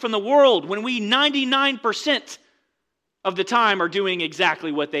separated from the world when we 99% of the time are doing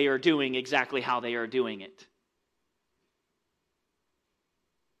exactly what they are doing, exactly how they are doing it?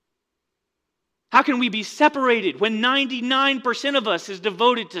 How can we be separated when 99% of us is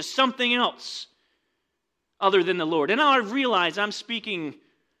devoted to something else other than the Lord? And now I realize I'm speaking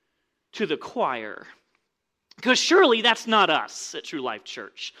to the choir, because surely that's not us at True Life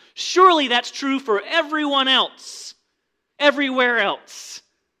Church. Surely that's true for everyone else, everywhere else.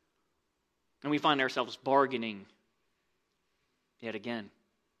 And we find ourselves bargaining yet again.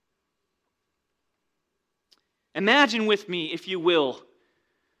 Imagine with me, if you will,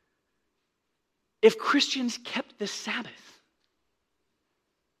 if Christians kept the Sabbath.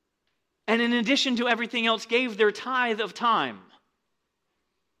 and in addition to everything else, gave their tithe of time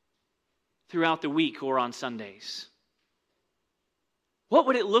throughout the week or on Sundays. What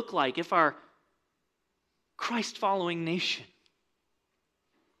would it look like if our Christ-following nation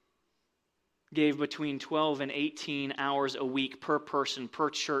gave between 12 and 18 hours a week per person, per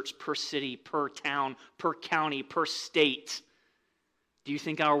church, per city, per town, per county, per state? Do you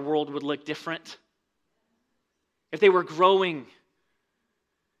think our world would look different? If they were growing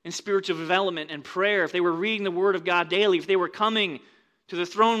in spiritual development and prayer, if they were reading the Word of God daily, if they were coming to the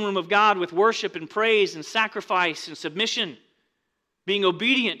throne room of God with worship and praise and sacrifice and submission, being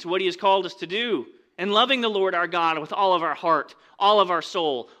obedient to what He has called us to do, and loving the Lord our God with all of our heart, all of our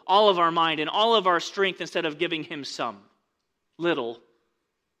soul, all of our mind, and all of our strength instead of giving Him some, little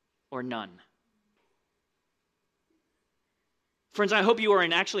or none. Friends, I hope you are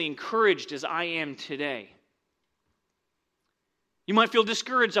actually encouraged as I am today. You might feel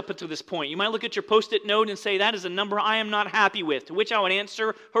discouraged up until this point. You might look at your Post-it note and say, that is a number I am not happy with, to which I would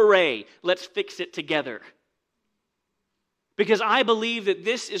answer, hooray, let's fix it together. Because I believe that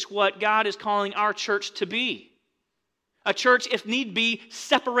this is what God is calling our church to be. A church, if need be,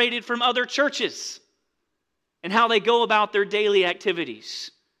 separated from other churches and how they go about their daily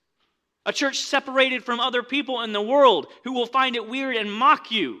activities. A church separated from other people in the world who will find it weird and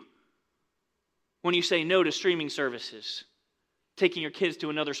mock you when you say no to streaming services, taking your kids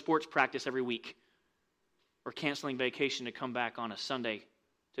to another sports practice every week, or canceling vacation to come back on a Sunday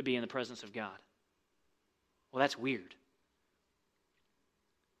to be in the presence of God. Well, that's weird.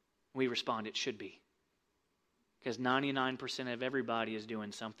 We respond, it should be. Because 99% of everybody is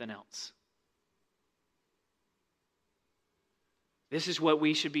doing something else. This is what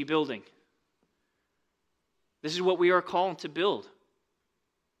we should be building. This is what we are called to build.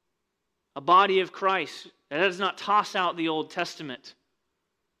 A body of Christ that does not toss out the Old Testament,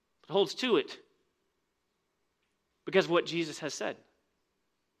 but holds to it because of what Jesus has said.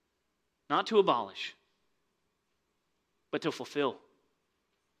 Not to abolish, but to fulfill.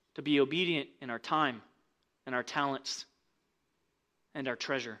 To be obedient in our time and our talents and our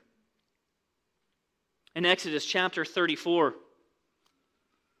treasure. In Exodus chapter 34,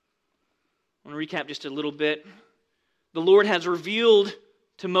 I want to recap just a little bit. The Lord has revealed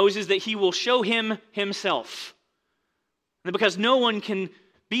to Moses that He will show him Himself. And because no one can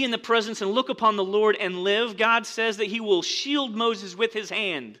be in the presence and look upon the Lord and live, God says that He will shield Moses with His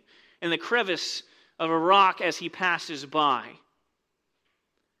hand in the crevice of a rock as he passes by.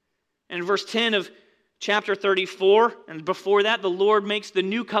 And in verse 10 of chapter 34, and before that, the Lord makes the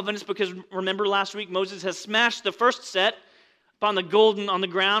new covenants, because remember last week Moses has smashed the first set on the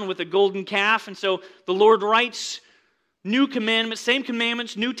ground with a golden calf, and so the Lord writes new commandments, same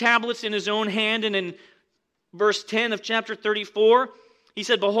commandments, new tablets in His own hand. And in verse 10 of chapter 34, He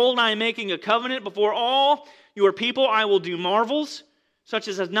said, "Behold, I am making a covenant before all your people. I will do marvels, such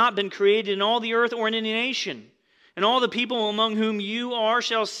as has not been created in all the earth or in any nation. And all the people among whom you are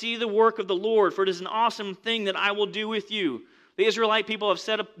shall see the work of the Lord, for it is an awesome thing that I will do with you." The Israelite people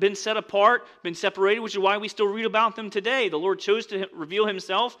have been set apart, been separated, which is why we still read about them today. The Lord chose to reveal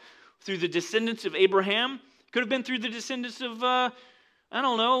Himself through the descendants of Abraham. Could have been through the descendants of,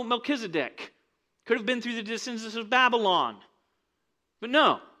 Melchizedek. Could have been through the descendants of Babylon. But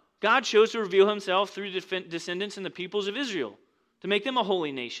no, God chose to reveal Himself through the descendants and the peoples of Israel, to make them a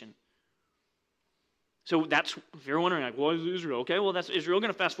holy nation. So that's, if you're wondering, like, what is Israel? Okay, well, that's Israel. We're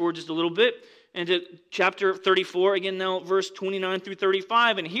going to fast forward just a little bit into chapter 34, again now verse 29 through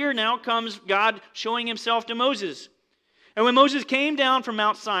 35. And here now comes God showing Himself to Moses. "And when Moses came down from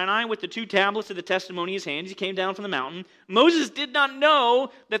Mount Sinai with the two tablets of the testimony in his hands," he came down from the mountain, "Moses did not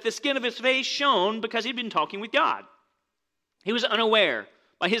know that the skin of his face shone, because he'd been talking with God." He was unaware.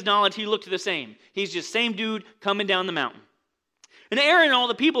 By his knowledge, he looked the same. He's just same dude coming down the mountain. "And Aaron and all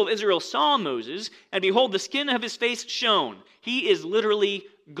the people of Israel saw Moses, and behold, the skin of his face shone." He is literally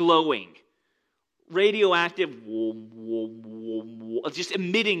glowing. Radioactive, just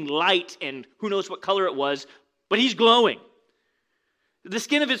emitting light, and who knows what color it was, but he's glowing. The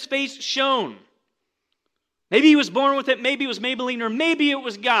skin of his face shone. Maybe he was born with it, maybe it was Maybelline, or maybe it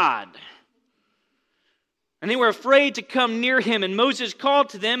was God. "And they were afraid to come near him. And Moses called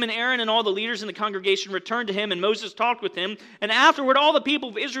to them, and Aaron and all the leaders in the congregation returned to him, and Moses talked with him. And afterward all the people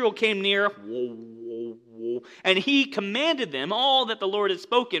of Israel came near, and he commanded them all that the Lord had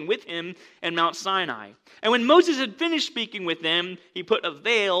spoken with him in Mount Sinai. And when Moses had finished speaking with them, he put a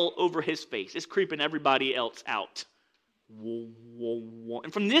veil over his face." It's creeping everybody else out.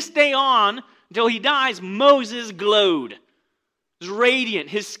 And from this day on, until he dies, Moses glowed. It was radiant.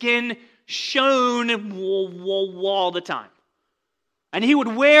 His skin shone all the time. And he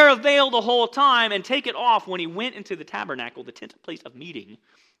would wear a veil the whole time and take it off when he went into the tabernacle, the tent place of meeting,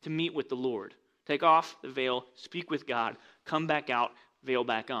 to meet with the Lord. Take off the veil, speak with God, come back out, veil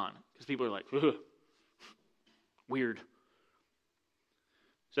back on. Because people are like, ugh, weird. So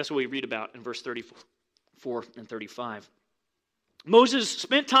that's what we read about in verse 34 and 35. Moses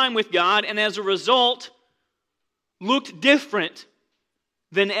spent time with God and as a result looked different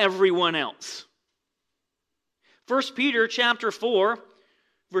than everyone else. 1 Peter chapter 4,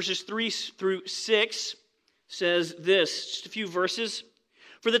 verses 3 through 6 says this, just a few verses.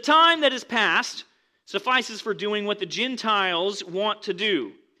 For the time that is past suffices for doing what the Gentiles want to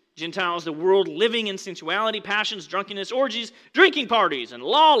do. Gentiles, the world living in sensuality, passions, drunkenness, orgies, drinking parties, and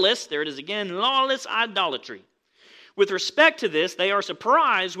lawless, there it is again, lawless idolatry. With respect to this, they are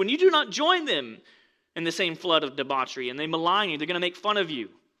surprised when you do not join them in the same flood of debauchery, and they malign you. They're going to make fun of you.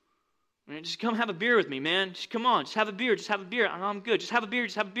 Just come have a beer with me, man. Just come on, just have a beer, just have a beer. No, I'm good. Just have a beer,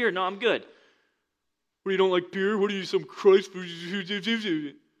 just have a beer. No, I'm good. What, you don't like beer? What are you, some Christ?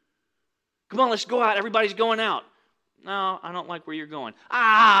 Come on, let's go out. Everybody's going out. No, I don't like where you're going.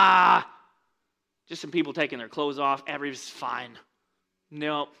 Just some people taking their clothes off. Everybody's fine.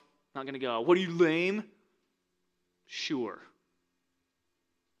 Nope, not going to go. What are you, lame? Sure.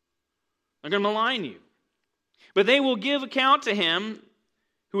 They're going to malign you. But they will give account to him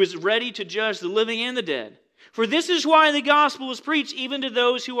who is ready to judge the living and the dead. For this is why the gospel was preached even to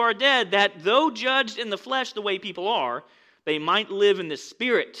those who are dead, that though judged in the flesh the way people are, they might live in the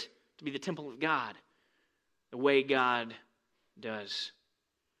spirit to be the temple of God, the way God does.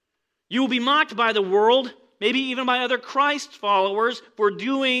 You will be mocked by the world, maybe even by other Christ followers, for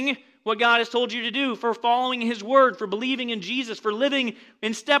doing what God has told you to do, for following His word, for believing in Jesus, for living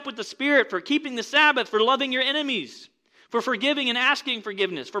in step with the Spirit, for keeping the Sabbath, for loving your enemies, for forgiving and asking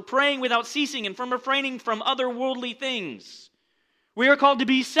forgiveness, for praying without ceasing, and from refraining from other worldly things. We are called to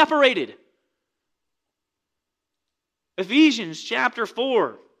be separated. Ephesians chapter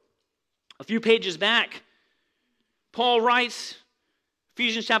 4, a few pages back, Paul writes,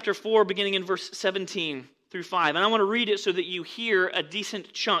 Ephesians chapter 4, beginning in verse 17 through 5. And I want to read it so that you hear a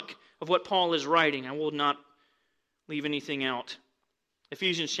decent chunk of what Paul is writing. I will not leave anything out.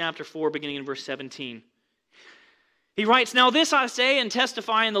 Ephesians chapter 4, beginning in verse 17. He writes, Now this I say and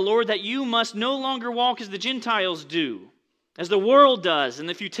testify in the Lord, that you must no longer walk as the Gentiles do, as the world does, in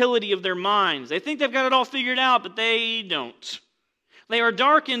the futility of their minds. They think they've got it all figured out, but they don't. They are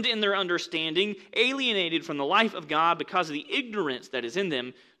darkened in their understanding, alienated from the life of God because of the ignorance that is in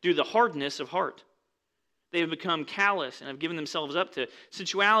them due to the hardness of heart. They have become callous and have given themselves up to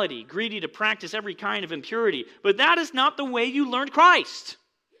sensuality, greedy to practice every kind of impurity. But that is not the way you learned Christ.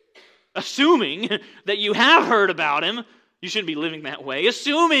 Assuming that you have heard about Him, you shouldn't be living that way.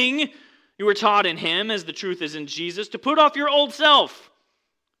 Assuming you were taught in Him, as the truth is in Jesus, to put off your old self,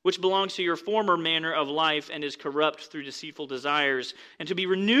 which belongs to your former manner of life and is corrupt through deceitful desires, and to be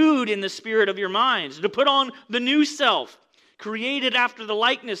renewed in the spirit of your minds, to put on the new self, created after the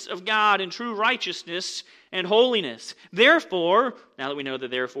likeness of God in true righteousness and holiness. Therefore, now that we know that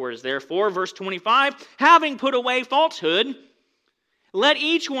therefore is therefore, verse 25, having put away falsehood, let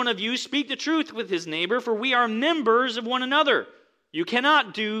each one of you speak the truth with his neighbor, for we are members of one another. You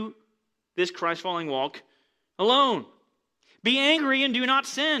cannot do this Christ-following walk alone. Be angry and do not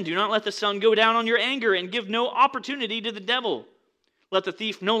sin. Do not let the sun go down on your anger, and give no opportunity to the devil. Let the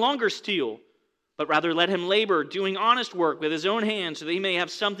thief no longer steal, but rather let him labor, doing honest work with his own hands, so that he may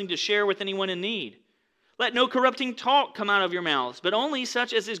have something to share with anyone in need. Let no corrupting talk come out of your mouths, but only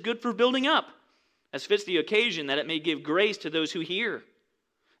such as is good for building up, as fits the occasion, that it may give grace to those who hear.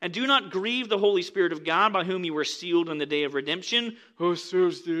 And do not grieve the Holy Spirit of God, by whom you were sealed in the day of redemption. Oh,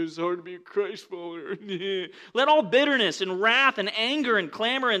 sister, it's hard to be a Christ follower. Let all bitterness and wrath and anger and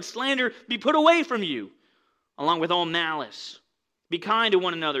clamor and slander be put away from you, along with all malice. Be kind to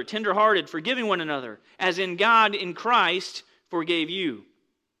one another, tenderhearted, forgiving one another, as in God in Christ forgave you.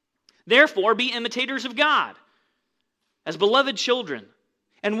 Therefore, be imitators of God, as beloved children,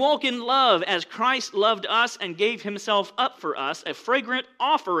 and walk in love as Christ loved us and gave Himself up for us, a fragrant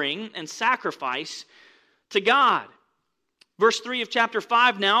offering and sacrifice to God. Verse 3 of chapter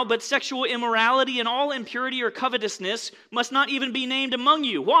 5 now, but sexual immorality and all impurity or covetousness must not even be named among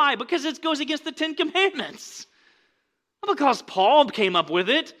you. Why? Because it goes against the 10 Commandments. Not because Paul came up with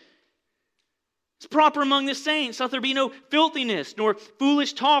it. It's proper among the saints. Let there be no filthiness, nor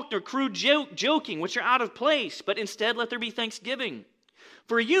foolish talk, nor crude joking, which are out of place, but instead let there be thanksgiving.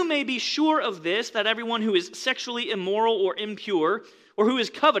 For you may be sure of this, that everyone who is sexually immoral or impure, or who is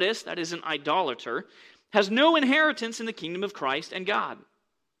covetous, that is an idolater, has no inheritance in the kingdom of Christ and God.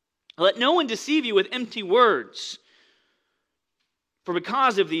 Let no one deceive you with empty words. For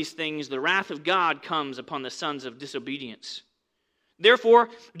because of these things, the wrath of God comes upon the sons of disobedience. Therefore,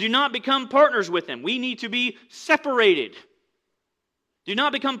 do not become partners with them. We need to be separated. Do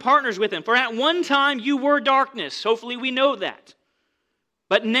not become partners with them. For at one time you were darkness. Hopefully we know that.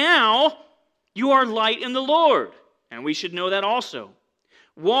 But now you are light in the Lord. And we should know that also.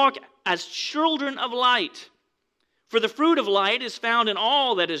 Walk as children of light. For the fruit of light is found in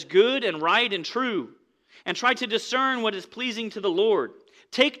all that is good and right and true. And try to discern what is pleasing to the Lord.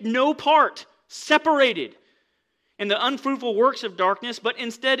 Take no part, separated, in the unfruitful works of darkness, but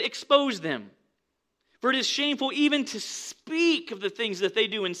instead expose them. For it is shameful even to speak of the things that they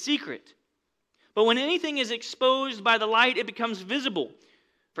do in secret. But when anything is exposed by the light, it becomes visible.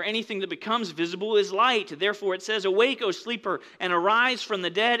 For anything that becomes visible is light. Therefore it says, Awake, O sleeper, and arise from the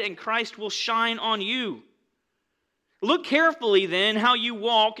dead, and Christ will shine on you. Look carefully then how you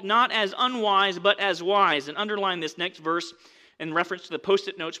walk, not as unwise, but as wise. And underline this next verse in reference to the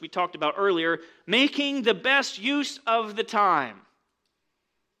post-it notes we talked about earlier. Making the best use of the time.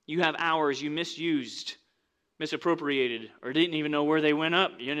 You have hours you misused, misappropriated, or didn't even know where they went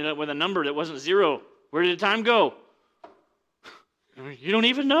up. You ended up with a number that wasn't zero. Where did the time go? You don't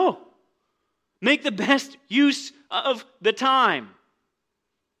even know. Make the best use of the time,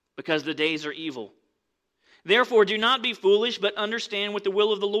 because the days are evil. Therefore, do not be foolish, but understand what the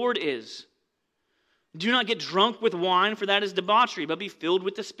will of the Lord is. Do not get drunk with wine, for that is debauchery, but be filled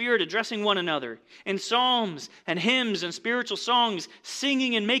with the Spirit, addressing one another in psalms and hymns and spiritual songs,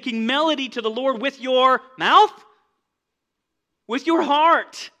 singing and making melody to the Lord with your mouth, with your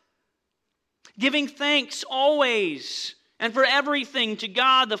heart, giving thanks always and for everything to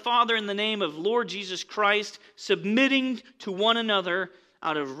God the Father in the name of Lord Jesus Christ, submitting to one another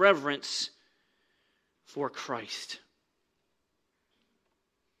out of reverence for Christ.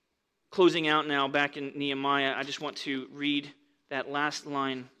 Closing out now, back in Nehemiah, I just want to read that last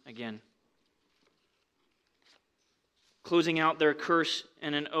line again. Closing out their curse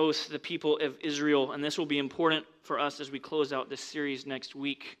and an oath, the people of Israel, and this will be important for us as we close out this series next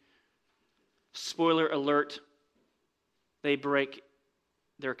week. Spoiler alert, they break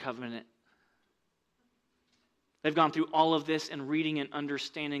their covenant. They've gone through all of this and reading and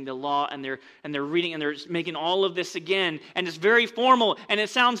understanding the law, and they're reading and they're making all of this again, and it's very formal and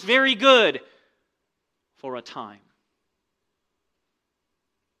it sounds very good for a time.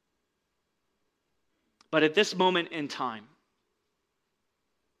 But at this moment in time,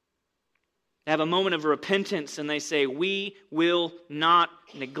 they have a moment of repentance and they say, we will not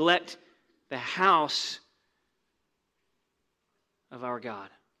neglect the house of our God.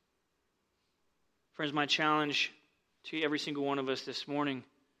 Friends, my challenge to every single one of us this morning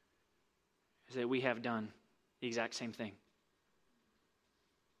is that we have done the exact same thing.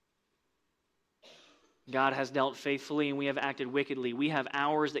 God has dealt faithfully and we have acted wickedly. We have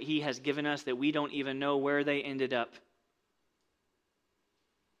hours that He has given us that we don't even know where they ended up.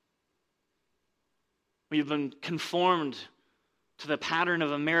 We've been conformed to the pattern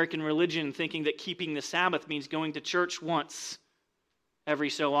of American religion, thinking that keeping the Sabbath means going to church once every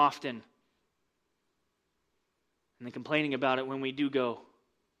so often. And then complaining about it when we do go.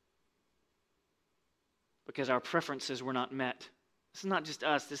 Because our preferences were not met. This is not just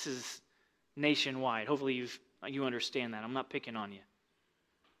us, this is nationwide. Hopefully you understand that. I'm not picking on you.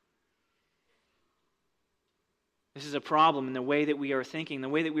 This is a problem in the way that we are thinking, the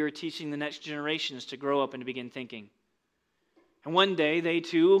way that we are teaching the next generations to grow up and to begin thinking. And one day they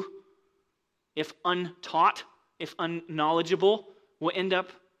too, if untaught, if unknowledgeable, will end up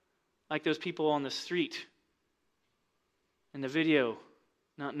like those people on the street in the video,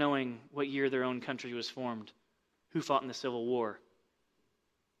 not knowing what year their own country was formed, who fought in the Civil War,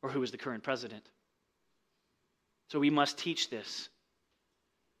 or who was the current president. So we must teach this.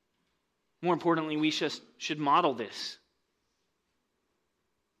 More importantly, we should model this.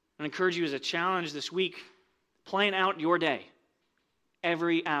 I encourage you as a challenge this week, plan out your day,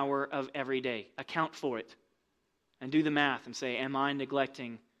 every hour of every day. Account for it, and do the math and say, am I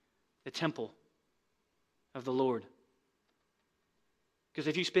neglecting the temple of the Lord? Because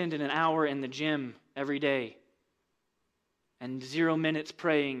if you spend an hour in the gym every day and 0 minutes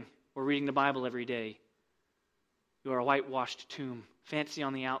praying or reading the Bible every day, you are a whitewashed tomb, fancy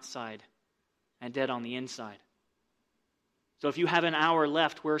on the outside and dead on the inside. So if you have an hour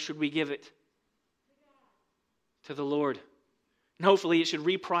left, where should we give it? To the Lord. And hopefully it should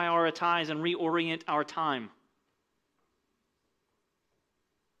reprioritize and reorient our time.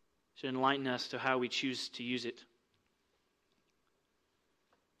 It should enlighten us to how we choose to use it.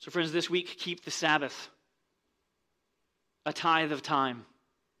 So friends, this week, keep the Sabbath, a tithe of time.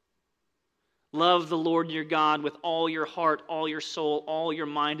 Love the Lord your God with all your heart, all your soul, all your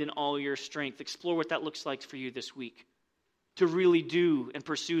mind, and all your strength. Explore what that looks like for you this week. To really do and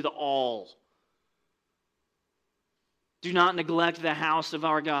pursue the all. Do not neglect the house of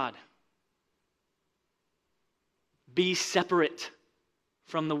our God. Be separate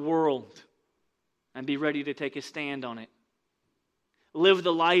from the world and be ready to take a stand on it. Live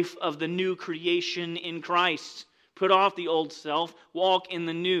the life of the new creation in Christ. Put off the old self, walk in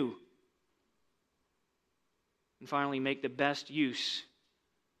the new. And finally, make the best use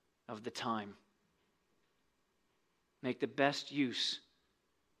of the time. Make the best use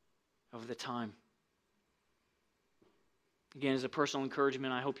of the time. Again, as a personal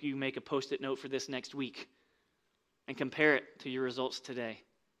encouragement, I hope you make a post-it note for this next week and compare it to your results today.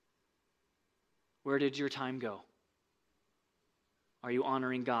 Where did your time go? Are you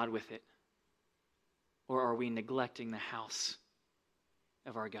honoring God with it? Or are we neglecting the house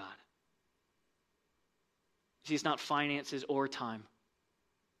of our God? See, it's not finances or time.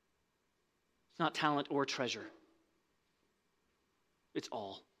 It's not talent or treasure. It's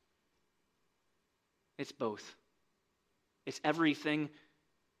all. It's both. It's everything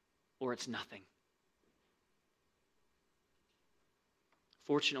or it's nothing.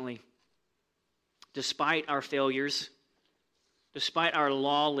 Fortunately, despite our failures, despite our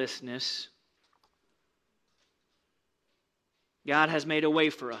lawlessness, God has made a way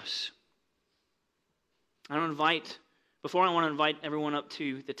for us. Before I want to invite everyone up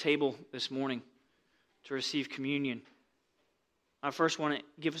to the table this morning to receive communion, I first want to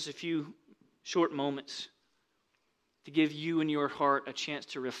give us a few short moments to give you and your heart a chance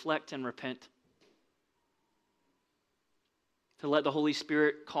to reflect and repent. To let the Holy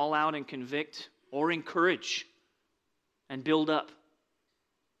Spirit call out and convict or encourage and build up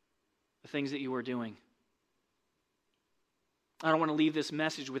the things that you are doing. I don't want to leave this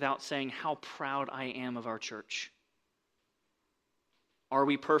message without saying how proud I am of our church. Are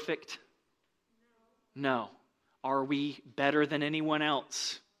we perfect? No. Are we better than anyone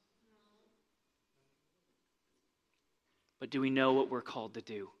else? But do we know what we're called to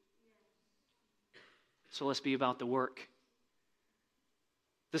do? So let's be about the work.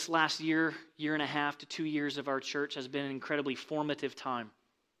 This last year and a half to 2 years of our church has been an incredibly formative time.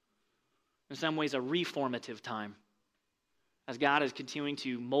 In some ways, a reformative time. As God is continuing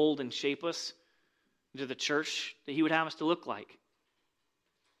to mold and shape us into the church that He would have us to look like.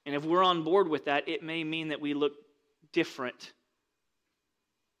 And if we're on board with that, it may mean that we look different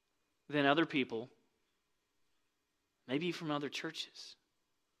than other people, maybe from other churches.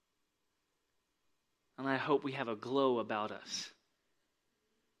 And I hope we have a glow about us.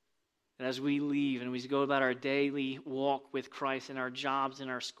 That as we leave and we go about our daily walk with Christ in our jobs, in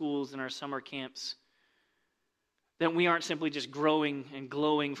our schools, in our summer camps, that we aren't simply just growing and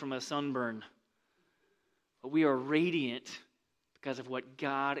glowing from a sunburn, but we are radiant because of what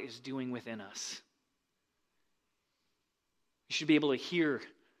God is doing within us. You should be able to hear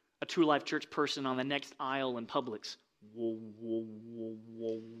a True Life Church person on the next aisle in Publix. Whoa, whoa, whoa,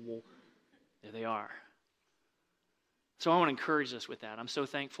 whoa, whoa. There they are. So I want to encourage us with that. I'm so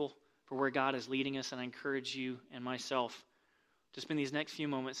thankful for where God is leading us, and I encourage you and myself to spend these next few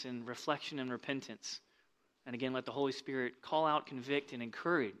moments in reflection and repentance. And again, let the Holy Spirit call out, convict, and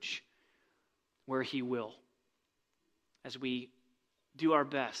encourage where He will. As we do our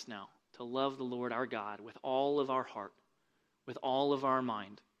best now to love the Lord our God with all of our heart, with all of our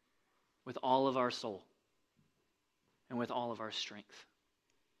mind, with all of our soul, and with all of our strength.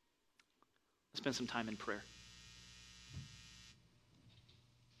 Let's spend some time in prayer.